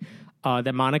week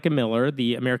that Monica Miller,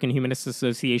 the American Humanist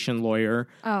Association lawyer,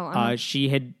 she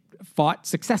had fought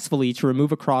successfully to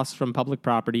remove a cross from public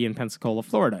property in Pensacola,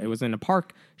 Florida. It was in a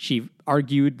park. She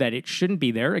argued that it shouldn't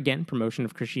be there. Again, promotion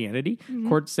of Christianity.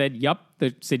 Court said, yup,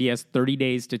 the city has 30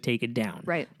 days to take it down.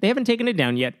 Right. They haven't taken it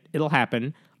down yet. It'll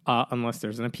happen unless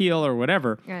there's an appeal or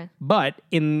whatever. Yeah. But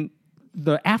in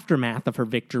the aftermath of her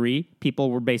victory,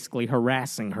 people were basically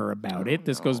harassing her about it.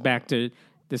 This goes back to,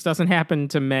 this doesn't happen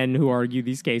to men who argue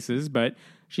these cases, but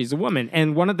she's a woman.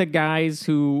 And one of the guys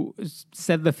who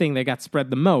said the thing that got spread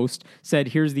the most said,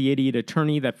 here's the idiot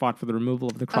attorney that fought for the removal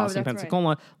of the cross in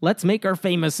Pensacola. Right. Let's make her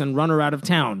famous and run her out of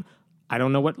town. I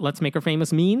don't know what let's make her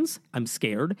famous means. I'm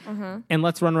scared. And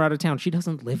let's run her out of town. She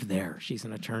doesn't live there. She's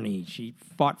an attorney. She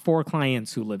fought 4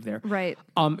 clients who live there. Right.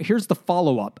 Here's the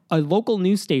follow-up. A local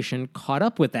news station caught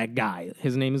up with that guy.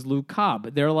 His name is Lou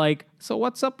Cobb. They're like, so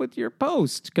what's up with your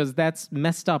post? Because that's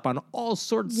messed up on all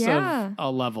sorts of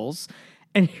levels.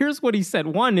 And here's what he said.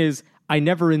 One is, I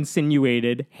never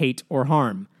insinuated hate or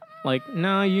harm. Like,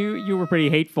 no, you were pretty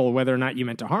hateful whether or not you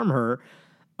meant to harm her.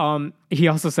 He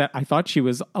also said, I thought she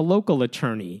was a local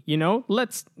attorney. You know,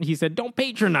 he said, don't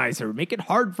patronize her. Make it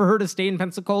hard for her to stay in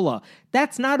Pensacola.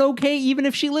 That's not okay, even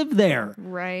if she lived there.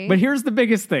 Right. But here's the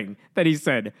biggest thing that he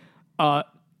said.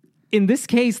 In this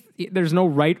case, there's no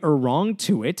right or wrong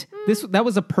to it. That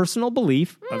was a personal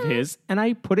belief of his, and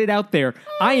I put it out there.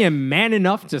 I am man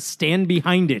enough to stand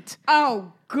behind it.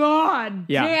 Oh, God.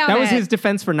 Yeah, that was his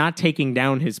defense for not taking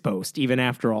down his post, even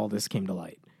after all this came to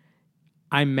light.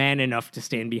 I'm man enough to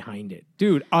stand behind it.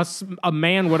 Dude, a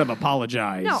man would have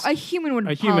apologized. No, a human would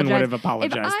have apologized. A human would have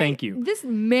apologized. Thank you. This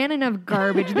man enough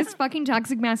garbage, this fucking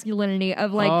toxic masculinity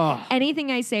of like,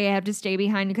 anything I say I have to stay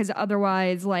behind because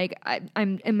otherwise, like,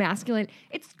 I'm emasculate.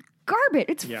 It's garbage.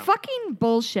 It's fucking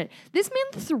bullshit. This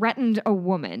man threatened a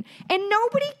woman and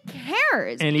nobody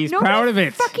cares. And he's proud of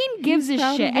it. Fucking gives a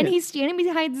shit. And he's standing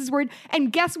behind his word.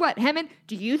 And guess what, Hemant?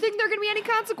 Do you think there are going to be any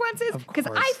consequences? Because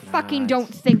I fucking don't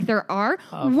think there are.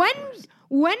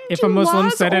 When if a Muslim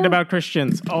said it about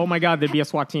Christians, oh my God, there'd be a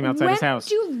SWAT team outside his house.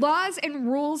 When do laws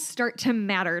and rules start to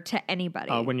matter to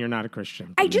anybody? When you're not a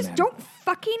Christian. I just don't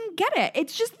fucking get it.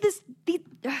 It's just this.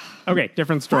 Okay,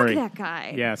 different story. Fuck that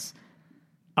guy. Yes.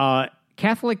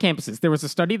 Catholic campuses. There was a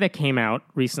study that came out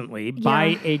recently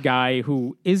by a guy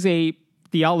who is a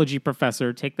theology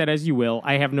professor. Take that as you will.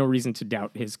 I have no reason to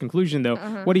doubt his conclusion, though.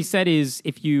 What he said is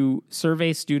if you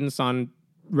survey students on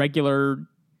regular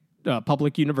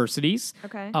public universities,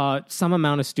 some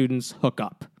amount of students hook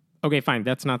up. Okay, fine.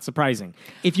 That's not surprising.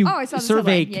 If you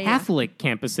survey Catholic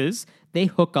campuses, they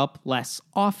hook up less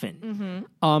often,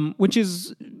 which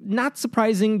is not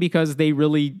surprising because they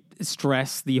really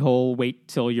stress the whole wait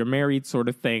till you're married sort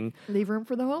of thing. Leave room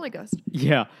for the Holy Ghost.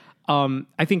 Yeah.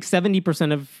 I think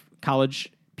 70% of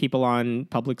college people on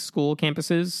public school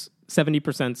campuses,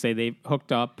 70% say they've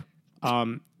hooked up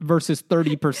versus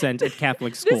 30% at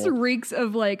Catholic school. This reeks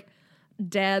of like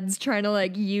dads trying to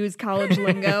like use college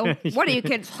lingo. What do you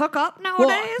kids hook up nowadays?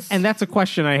 Well, and that's a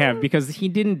question I have because he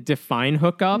didn't define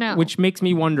hook up, which makes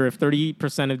me wonder if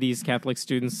 30% of these Catholic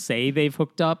students say they've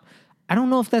hooked up. I don't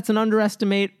know if that's an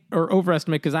underestimate or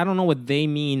overestimate because I don't know what they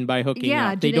mean by hooking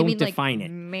up. They don't mean, define like,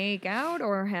 it. Make out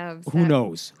or have sex? Who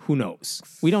knows? Who knows?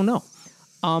 We don't know.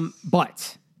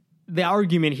 But the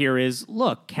argument here is,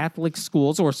 look, Catholic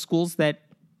schools or schools that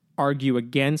argue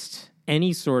against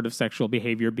any sort of sexual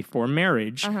behavior before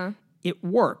marriage, it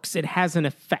works. It has an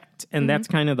effect. And that's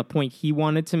kind of the point he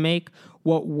wanted to make.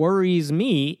 What worries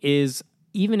me is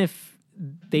even if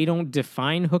they don't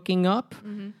define hooking up,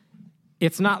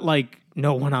 it's not like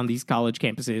no one on these college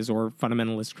campuses or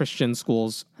fundamentalist Christian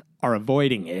schools are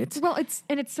avoiding it. Well, it's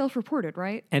self-reported,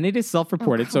 right? And it is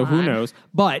self-reported, Oh, so who on. knows?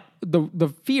 But the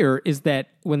fear is that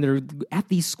when they're at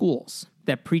these schools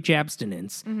that preach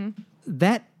abstinence,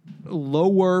 that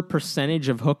lower percentage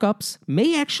of hookups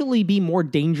may actually be more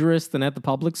dangerous than at the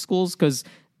public schools because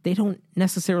they don't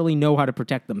necessarily know how to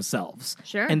protect themselves.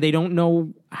 Sure. And they don't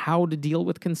know how to deal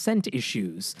with consent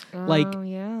issues.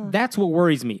 Yeah. That's what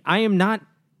worries me. I am not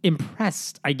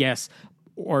impressed, I guess,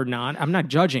 or not. I'm not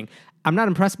judging. I'm not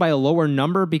impressed by a lower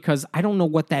number because I don't know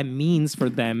what that means for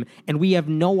them. And we have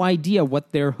no idea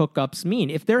what their hookups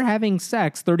mean. If they're having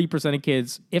sex, 30% of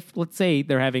kids, if let's say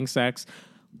they're having sex,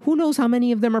 who knows how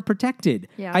many of them are protected?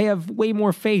 Yeah. I have way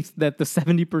more faith that the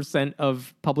 70%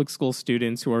 of public school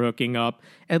students who are hooking up,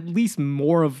 at least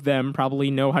more of them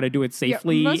probably know how to do it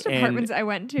safely. Most apartments I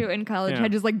went to in college Yeah.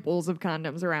 had just like bowls of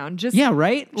condoms around. Just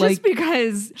Right? Just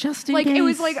because, just in like, it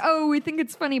was case. like, oh, we think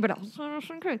it's funny, but also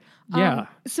good. Yeah.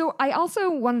 So I also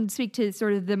wanted to speak to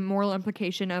sort of the moral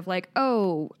implication of like,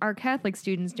 oh, our Catholic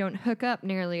students don't hook up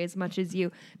nearly as much as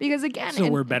you, because again, So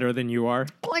and- we're better than you are.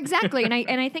 well, exactly, and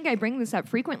I think I bring this up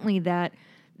frequently that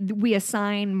we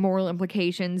assign moral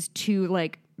implications to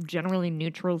like generally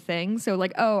neutral things. So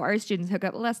like, oh, our students hook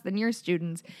up less than your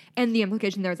students, and the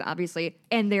implication there is obviously,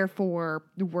 and therefore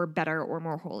we're better or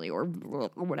more holy or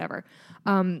whatever.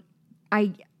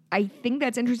 I think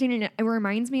that's interesting, and it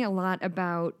reminds me a lot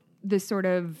about the sort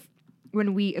of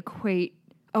when we equate,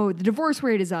 oh, the divorce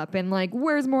rate is up and like,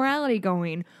 where's morality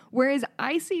going? Whereas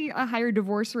I see a higher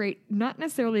divorce rate, not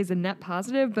necessarily as a net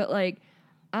positive, but like,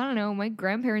 I don't know, my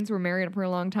grandparents were married for a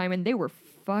long time and they were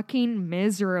fucking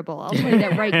miserable. I'll tell you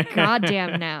that right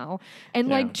goddamn now. And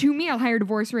Yeah. like, to me, a higher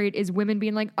divorce rate is women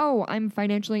being like, oh, I'm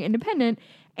financially independent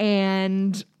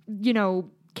and, you know,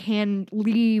 can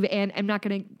leave and I'm not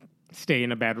going to Stay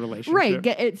in a bad relationship. right,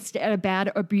 get it's a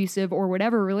bad, abusive, or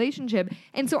whatever relationship.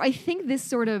 And so I think this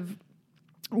sort of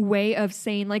way of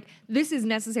saying like this is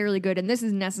necessarily good and this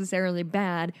is necessarily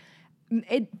bad,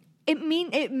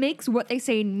 it makes what they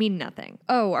say mean nothing.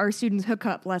 Oh, our students hook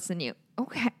up less than you.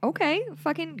 Okay,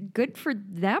 fucking good for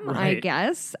them, I Right.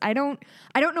 guess. I don't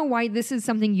know why this is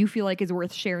something you feel like is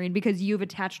worth sharing because you've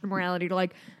attached morality to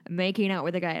like making out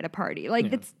with a guy at a party.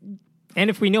 Like that's And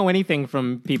if we know anything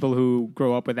from people who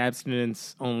grow up with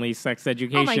abstinence-only sex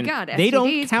education, Oh my God, they don't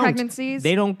STDs, count. pregnancies.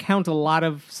 They don't count a lot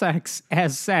of sex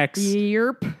as sex.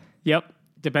 yerp. Yep,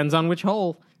 depends on which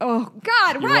hole. Oh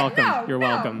God! You're right? welcome. No, You're no,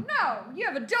 welcome. No, you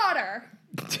have a daughter.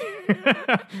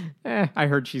 I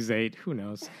heard she's 8. Who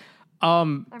knows?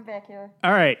 I'm back here.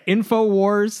 All right,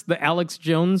 Infowars, the Alex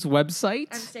Jones website.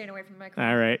 I'm staying away from the microphone.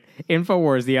 All right.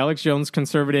 Infowars, the Alex Jones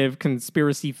conservative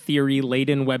conspiracy theory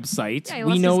laden website. Yeah, he We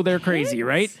lost know his they're crazy,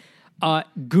 kids. right?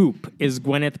 Goop is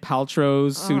Gwyneth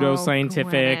Paltrow's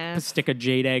pseudoscientific Gwyneth. stick a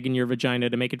jade egg in your vagina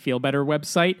to make it feel better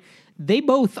website. They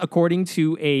both, according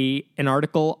to an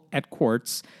article at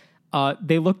Quartz,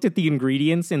 they looked at the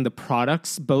ingredients in the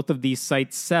products both of these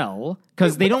sites sell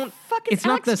because they don't. Fuck is It's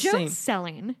Alex not the Jones same.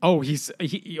 selling? Oh,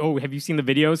 have you seen the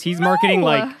videos? He's marketing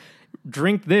like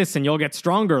drink this and you'll get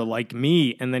stronger like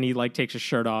me, and then he like takes his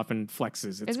shirt off and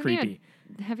flexes. It's Isn't creepy.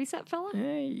 he a heavyset fella?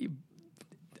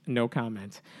 No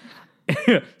comment.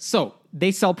 So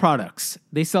they sell products.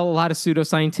 They sell a lot of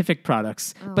pseudoscientific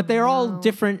products, but they're all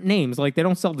different names. Like they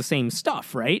don't sell the same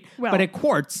stuff, right? Well- But at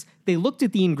Quartz, they looked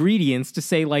at the ingredients to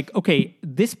say like, okay,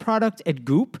 this product at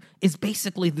Goop is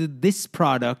basically this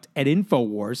product at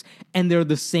Infowars, and they're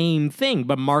the same thing,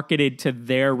 but marketed to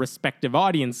their respective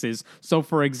audiences. So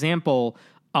for example,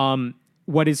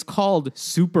 what is called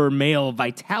super male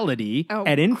vitality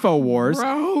at Infowars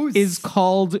gross. is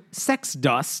called sex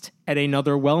dust at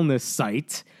another wellness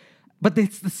site, but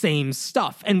it's the same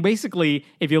stuff. And basically,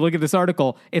 if you look at this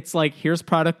article, it's like, here's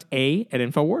product A at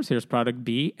Infowars, here's product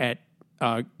B at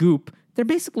Goop. They're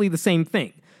basically the same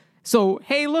thing. So,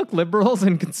 hey, look, liberals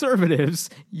and conservatives,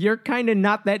 you're kind of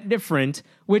not that different,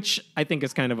 which I think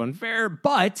is kind of unfair,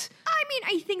 but I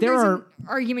mean, I think There there's are- an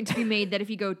argument to be made that if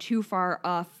you go too far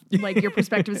off, like your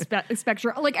perspective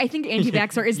spectrum, like I think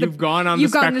anti-vaxxer is you've gone on the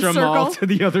spectrum all to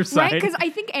the other side. right? Because I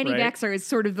think anti-vaxxer is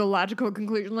sort of the logical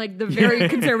conclusion. Like the very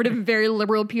conservative and very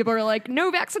liberal people are like,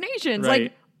 no vaccinations. Right.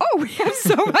 Like, oh, we have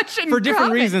so much in For different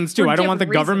common. reasons, too. For I don't want the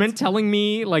different government reasons. telling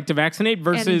me, like, to vaccinate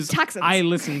versus toxins. I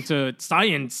listen to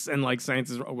science and, like, science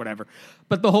is or whatever.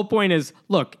 But the whole point is,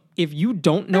 look, if you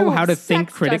don't know how to think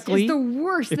sex dust critically... is the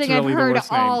worst it's thing really I've the heard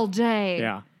worst name. all day.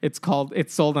 Yeah. It's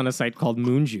sold on a site called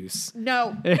Moon Juice.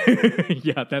 No.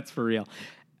 Yeah, that's for real.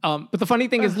 But the funny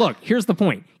thing is, look, here's the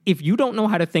point. If you don't know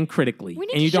how to think critically, We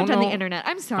need and to you shut don't down know, the internet.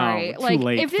 I'm sorry. Oh, too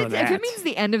late if for it that. means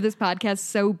the end of this podcast,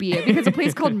 so be it. Because a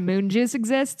place called Moon Juice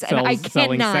exists, and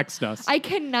Selling sex dust. I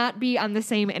cannot be on the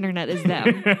same internet as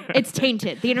them. It's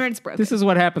tainted. The internet's broken. This is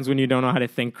what happens when you don't know how to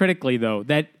think critically, though.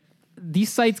 That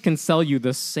these sites can sell you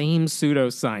the same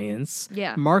pseudoscience,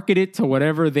 Yeah. market it to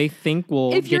whatever they think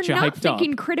will if you're get you not hyped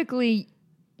thinking up. critically,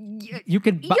 You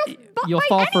could You'll buy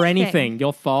fall for anything. anything.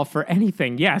 You'll fall for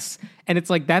anything. Yes. And it's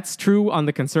like that's true on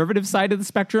the conservative side of the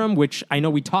spectrum, which I know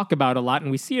we talk about a lot and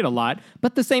we see it a lot,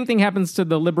 but the same thing happens to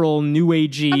the liberal new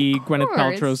agey Of Gwyneth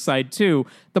course. Paltrow side too.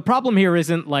 The problem here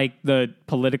isn't like the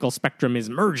political spectrum is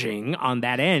merging on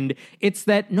that end. It's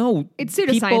that It's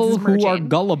pseudoscience people is who are merging.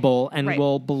 gullible and Right.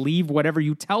 will believe whatever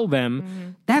you tell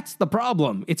them. That's the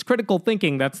problem. It's critical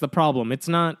thinking that's the problem. It's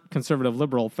not conservative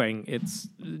liberal thing. It's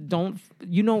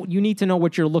you need to know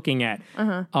what you're looking at.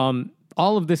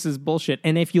 All of this is bullshit.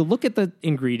 And if you look at the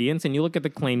ingredients and you look at the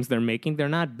claims they're making, they're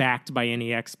not backed by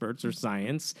any experts or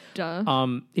science.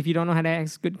 Duh. If you don't know how to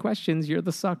ask good questions, you're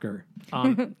the sucker.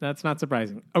 That's not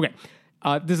surprising. Okay.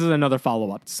 This is another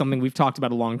follow-up to something we've talked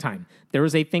about a long time. There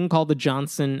is a thing called the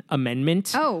Johnson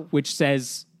Amendment, which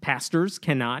says pastors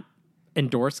cannot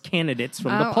endorse candidates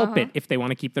from the pulpit if they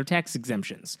want to keep their tax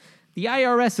exemptions. The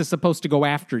IRS is supposed to go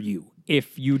after you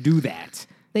if you do that.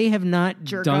 They have not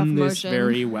Jerk done off this motion.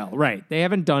 very well. Right. They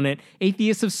haven't done it.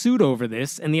 Atheists have sued over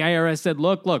this, and the IRS said,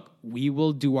 look, we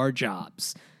will do our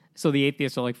jobs. So the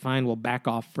atheists are like, fine, we'll back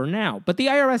off for now. But the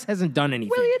IRS hasn't done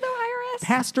anything. Will you though, IRS?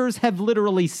 Pastors have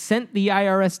literally sent the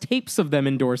IRS tapes of them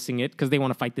endorsing it because they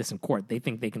want to fight this in court. They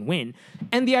think they can win.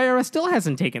 And the IRS still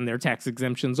hasn't taken their tax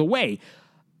exemptions away.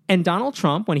 And Donald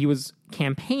Trump, when he was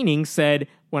campaigning, said,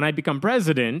 when I become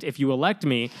president, if you elect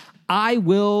me, I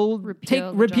will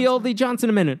repeal the Johnson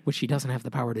Amendment, which he doesn't have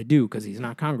the power to do because he's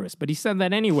not Congress. But he said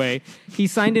that anyway. He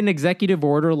signed an executive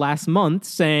order last month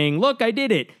saying, look, I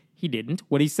did it. He didn't.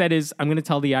 What he said is, I'm going to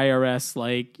tell the IRS,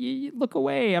 like, look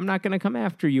away. I'm not going to come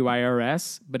after you,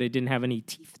 IRS. But it didn't have any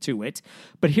teeth to it.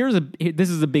 But this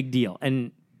is a big deal.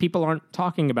 And people aren't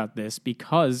talking about this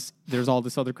because there's all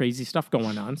this other crazy stuff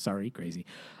going on. Sorry, crazy.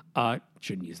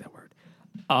 Shouldn't use that word.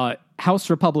 House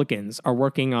Republicans are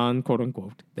working on, quote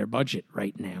unquote, their budget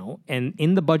right now. And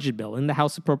in the budget bill, in the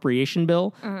House appropriation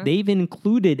bill, they've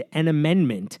included an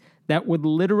amendment that would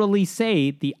literally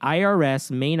say the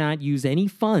IRS may not use any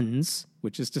funds,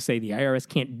 which is to say the IRS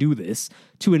can't do this,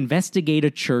 to investigate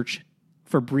a church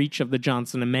for breach of the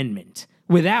Johnson Amendment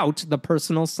without the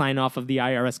personal sign-off of the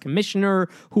IRS commissioner,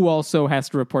 who also has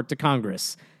to report to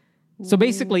Congress. So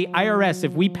basically, IRS,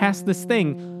 if we pass this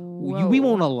thing, we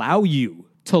won't allow you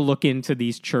to look into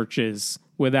these churches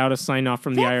without a sign-off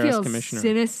from the IRS feels commissioner.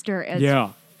 Sinister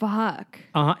as fuck.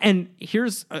 And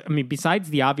here's,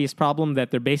 besides the obvious problem that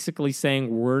they're basically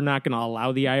saying we're not going to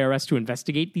allow the IRS to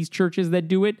investigate these churches that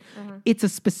do it, it's a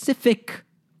specific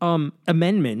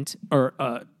amendment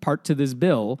or part to this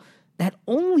bill that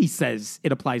only says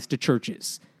it applies to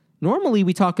churches. Normally,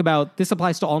 we talk about this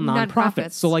applies to all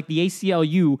nonprofits. So, like the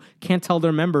ACLU can't tell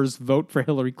their members vote for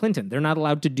Hillary Clinton. They're not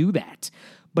allowed to do that.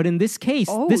 But in this case,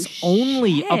 this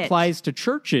only applies to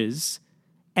churches.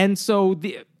 And so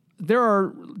there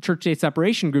are church-state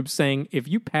separation groups saying, if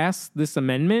you pass this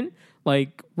amendment,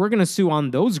 like, we're going to sue on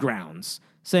those grounds,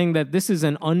 saying that this is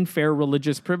an unfair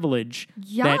religious privilege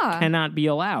that cannot be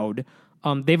allowed.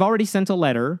 They've already sent a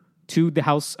letter to the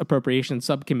House Appropriations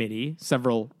Subcommittee,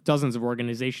 several dozens of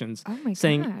organizations,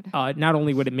 saying not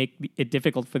only would it make it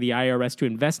difficult for the IRS to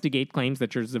investigate claims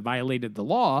that churches have violated the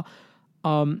law,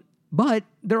 but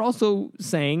they're also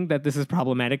saying that this is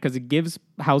problematic because it gives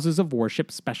houses of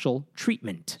worship special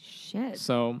treatment. Shit.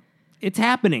 So it's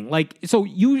happening.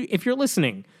 If you're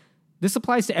listening, this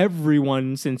applies to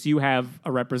everyone since you have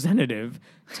a representative.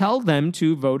 Tell them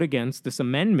to vote against this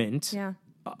amendment. Yeah.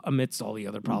 Amidst all the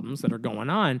other problems that are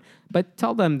going on, but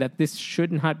tell them that this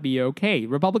should not be okay.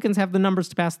 Republicans have the numbers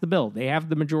to pass the bill. They have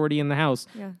the majority in the House.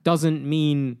 Doesn't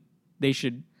mean they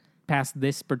should pass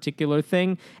this particular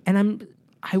thing. And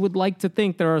I would like to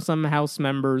think there are some House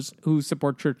members who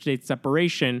support church-state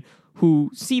separation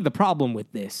who see the problem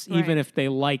with this, even if they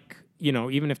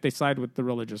even if they side with the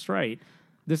religious right.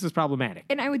 This is problematic.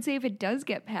 And I would say if it does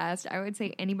get passed, I would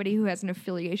say anybody who has an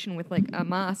affiliation with like a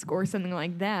mosque or something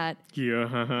like that,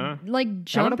 like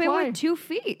jump in with 2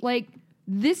 feet. Like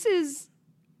this is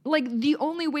like the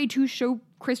only way to show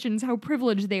Christians how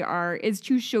privileged they are is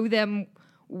to show them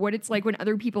what it's like when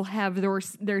other people have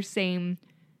their same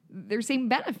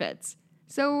benefits.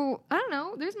 So I don't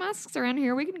know. There's mosques around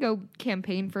here. We can go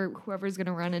campaign for whoever's going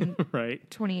to run in Right.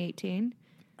 2018.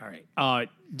 All right.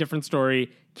 Different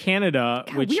story. Canada,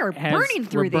 God, which we are burning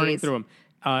through we're burning these. through them.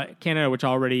 Canada, which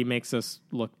already makes us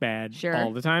look bad Sure.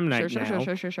 all the time now.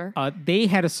 Sure. They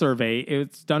had a survey.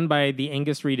 It's done by the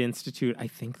Angus Reid Institute. I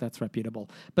think that's reputable.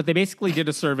 But they basically did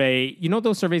a survey. You know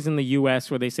those surveys in the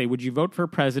U.S. where they say, would you vote for a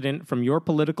president from your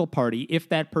political party if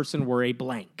that person were a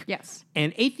blank? Yes.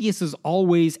 And atheists is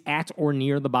always at or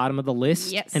near the bottom of the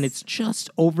list. Yes. And it's just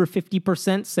over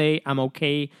 50% say, I'm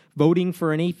okay voting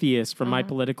for an atheist from my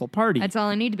political party. That's all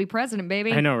I need to be president,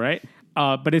 baby. I know, right?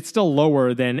 But it's still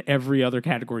lower than every other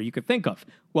category you could think of.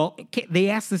 Well, they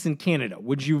asked this in Canada.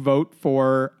 Would you vote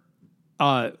for,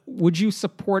 would you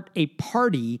support a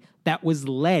party that was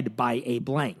led by a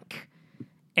blank?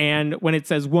 And when it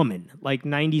says woman, like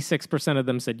 96% of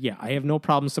them said, yeah, I have no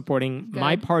problem supporting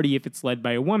my party if it's led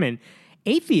by a woman.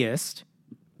 Atheist,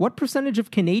 what percentage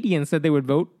of Canadians said they would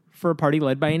vote for a party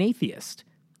led by an atheist?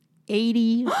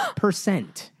 80%.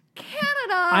 Canada.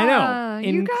 I know.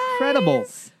 You Incredible.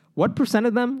 guys. What percent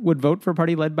of them would vote for a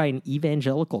party led by an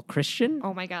evangelical Christian?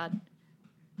 Oh my God.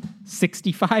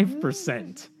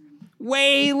 65%.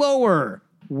 Way lower.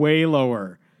 Way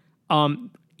lower.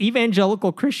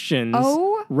 Evangelical Christians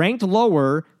ranked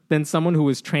lower than someone who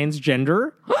was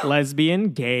transgender,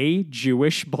 lesbian, gay,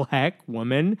 Jewish, black,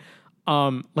 woman.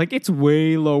 Like it's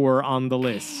way lower on the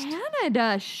list.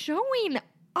 Canada showing up.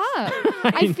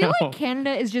 I feel know. like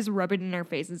Canada is just rubbing in our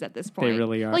faces at this point. They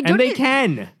really are. Like, And don't they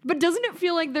can. But doesn't it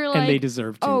feel like they're like, And they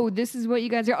deserve to. oh, this is what you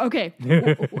guys are. Okay,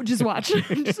 just watch.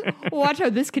 Just watch how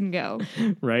this can go.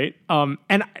 Right?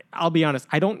 And I'll be honest,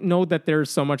 I don't know that there's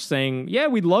so much saying, yeah,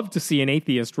 we'd love to see an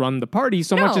atheist run the party,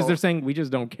 so much as No. they're saying, we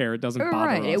just don't care. It doesn't bother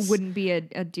Right, us. it wouldn't be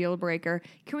a deal breaker.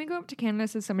 Can we go up to Canada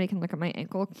so somebody can look at my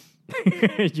ankle?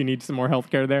 You need some more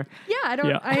healthcare there? Yeah,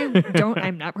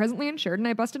 I'm not presently insured, and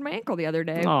I busted my ankle the other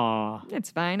day. Aw. It's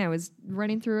fine. I was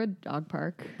running through a dog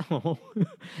park.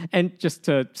 And just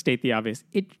to state the obvious,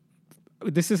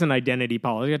 this isn't identity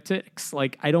politics.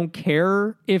 Like, I don't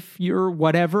care if you're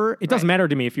whatever. It doesn't matter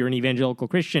to me if you're an evangelical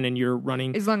Christian and you're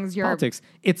running As long as you're politics.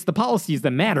 It's the policies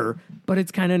that matter, but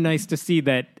it's kind of nice to see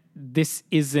that this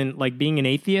isn't like being an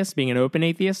atheist, being an open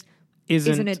atheist,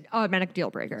 isn't an automatic deal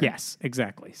breaker. Yes,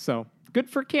 exactly. So good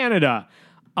for Canada.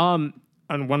 And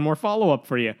one more follow-up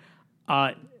for you.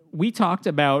 We talked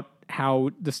about how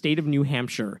the state of New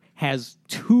Hampshire has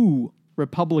 2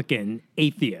 Republican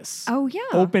atheists. Oh, yeah.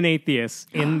 Open atheists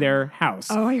in their house.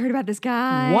 Oh, I heard about this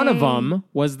guy. One of them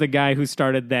was the guy who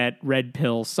started that Red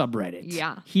Pill subreddit.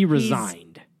 Yeah. He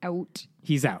resigned. Out.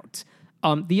 He's out.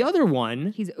 The other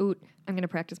one... He's out. I'm going to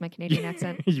practice my Canadian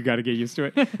accent. You got to get used to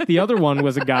it. The other one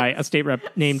was a guy, a state rep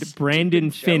named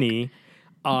Brandon Finney.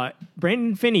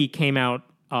 Brandon Finney came out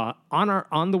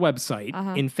on the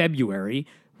website in February,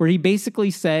 where he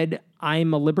basically said,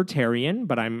 I'm a libertarian,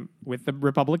 but I'm with the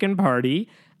Republican Party.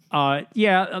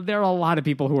 Yeah, there are a lot of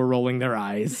people who are rolling their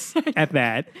eyes at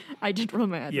that. I did roll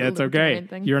my eyes. Yeah, at it's the okay. libertarian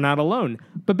thing. You're not alone.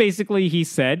 But basically, he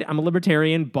said, I'm a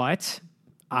libertarian, but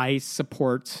I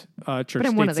support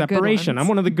church-state separation. I'm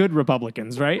one of the good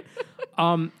Republicans, right?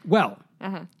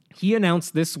 He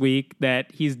announced this week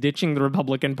that he's ditching the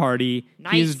Republican Party.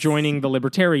 Nice. He's joining the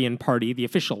Libertarian Party, the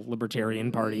official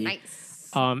Libertarian Party. Nice.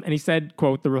 And he said,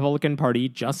 quote, the Republican Party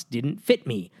just didn't fit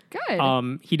me.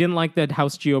 Good. He didn't like the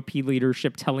House GOP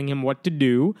leadership telling him what to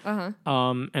do.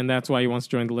 And that's why he wants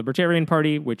to join the Libertarian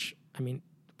Party, which, I mean,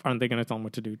 aren't they going to tell him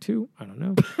what to do too? I don't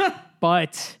know.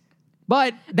 But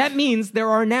that means there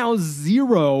are now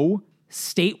 0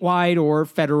 statewide or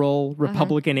federal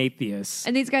Republican atheists.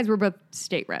 And these guys were both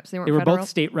state reps. They weren't They were federal? both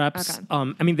state reps. Okay.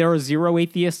 I mean, there are 0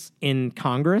 atheists in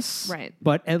Congress. Right.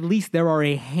 But at least there are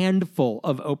a handful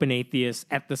of open atheists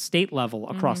at the state level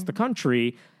across the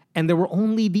country. And there were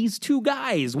only these 2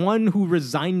 guys, one who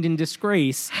resigned in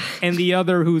disgrace and the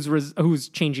other who's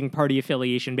changing party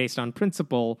affiliation based on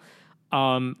principle,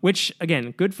 which,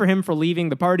 again, good for him for leaving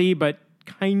the party, but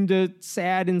kind of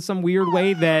sad in some weird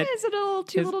way that... Is it a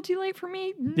little too late for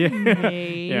me? Yeah.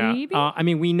 Maybe. Yeah. I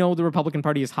mean, we know the Republican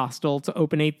Party is hostile to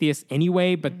open atheists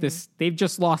anyway, but they've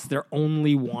just lost their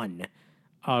only one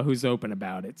who's open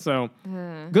about it. So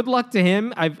good luck to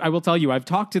him. I will tell you, I've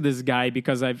talked to this guy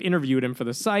because I've interviewed him for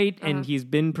the site, and he's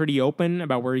been pretty open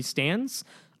about where he stands.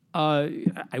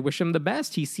 I wish him the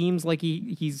best. He seems like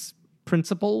he's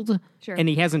principled, Sure. and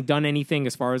he hasn't done anything,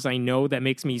 as far as I know, that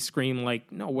makes me scream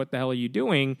like, no, what the hell are you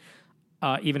doing?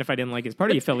 even if I didn't like his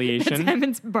party affiliation.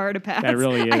 Hammond's bar to pass. That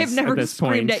really is I have never at this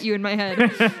screamed point. at you in my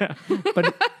head.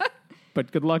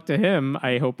 but good luck to him.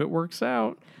 I hope it works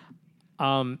out.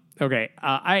 Okay,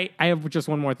 I have just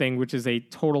one more thing, which is a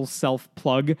total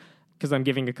self-plug, because I'm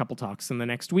giving a couple talks in the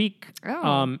next week. In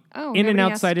and nobody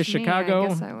outside of asked me. Chicago. I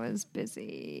guess I was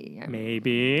busy.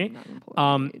 Maybe. not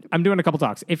employed. I'm doing a couple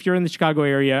talks. If you're in the Chicago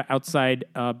area, outside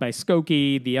by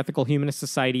Skokie, the Ethical Humanist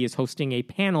Society is hosting a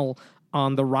panel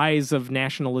on the rise of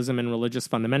nationalism and religious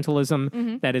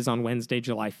fundamentalism. That is on Wednesday,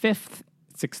 July 5th,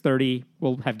 6:30.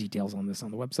 We'll have details on this on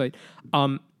the website.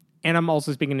 And I'm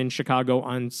also speaking in Chicago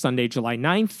on Sunday, July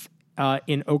 9th,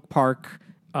 in Oak Park,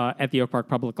 at the Oak Park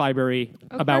Public Library,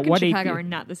 Oak about Park what and Chicago are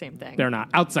not the same thing. they're not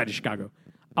outside of Chicago.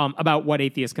 About what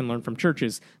atheists can learn from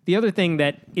churches. The other thing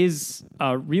that is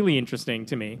really interesting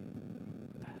to me.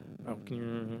 Oh, can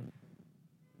you?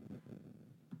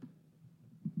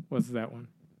 What's that one?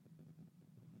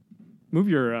 Move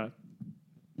your.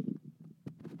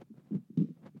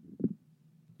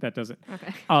 That does it.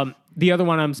 Okay. The other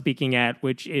one I'm speaking at,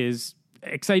 which is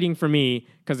exciting for me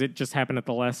because it just happened at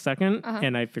the last second,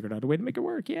 and I figured out a way to make it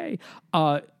work. Yay!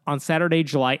 On Saturday,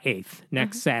 July 8th,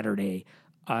 next Saturday,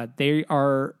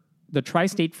 the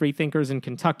Tri-State Freethinkers in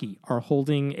Kentucky are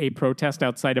holding a protest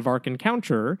outside of Ark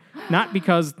Encounter, not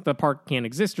because the park can't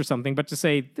exist or something, but to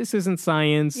say this isn't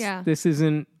science. Yeah. This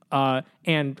isn't.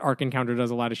 And Ark Encounter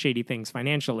does a lot of shady things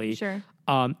financially. Sure.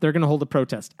 They're going to hold a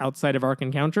protest outside of Ark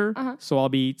Encounter. So I'll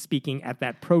be speaking at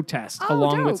that protest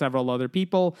along with dope. several other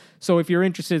people. So if you're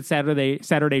interested, Saturday,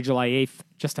 July 8th,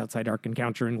 just outside Ark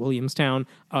Encounter in Williamstown.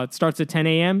 It starts at 10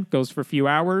 a.m., goes for a few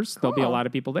hours. There'll be a lot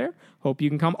of people there. Hope you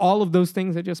can come. All of those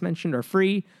things I just mentioned are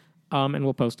free. And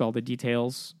we'll post all the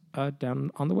details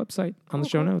down on the website, on the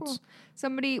show notes. Cool.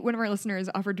 Somebody, one of our listeners,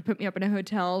 offered to put me up in a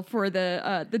hotel for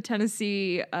the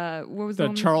Tennessee. What was the The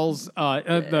one? Charles,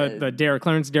 the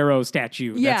Clarence Darrow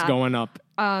statue that's going up.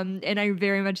 And I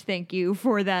very much thank you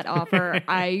for that offer.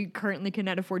 I currently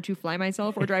cannot afford to fly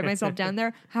myself or drive myself down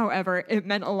there. However, it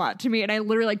meant a lot to me, and I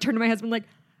literally turned to my husband like,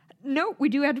 "No, we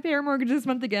do have to pay our mortgage this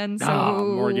month again."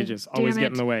 So mortgages always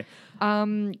get in the way.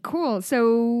 Cool.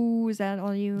 So is that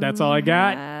all you? That's all I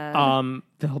got. had?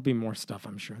 There'll be more stuff,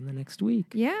 I'm sure, in the next week.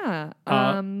 Yeah.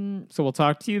 So we'll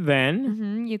talk to you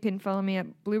then. You can follow me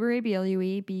at Blueberry,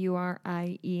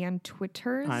 BLUEBURIE on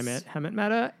Twitter. I'm at Hemant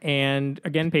Mehta. And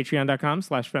again,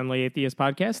 patreon.com/Friendly Atheist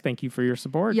Podcast. Thank you for your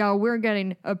support. Y'all, we're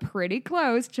getting pretty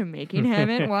close to making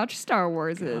Hammond watch Star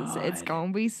Wars. It's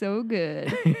going to be so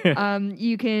good.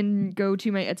 You can go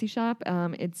to my Etsy shop.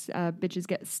 It's Bitches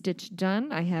Get Stitched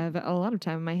Done. I have a lot of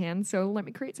time on my hands, so let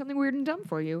me create something weird and dumb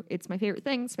for you. It's my favorite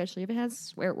thing, especially if it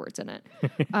has swear words in it.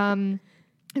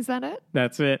 Is that it?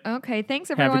 That's it. Okay,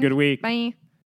 thanks everyone. Have a good week. Bye.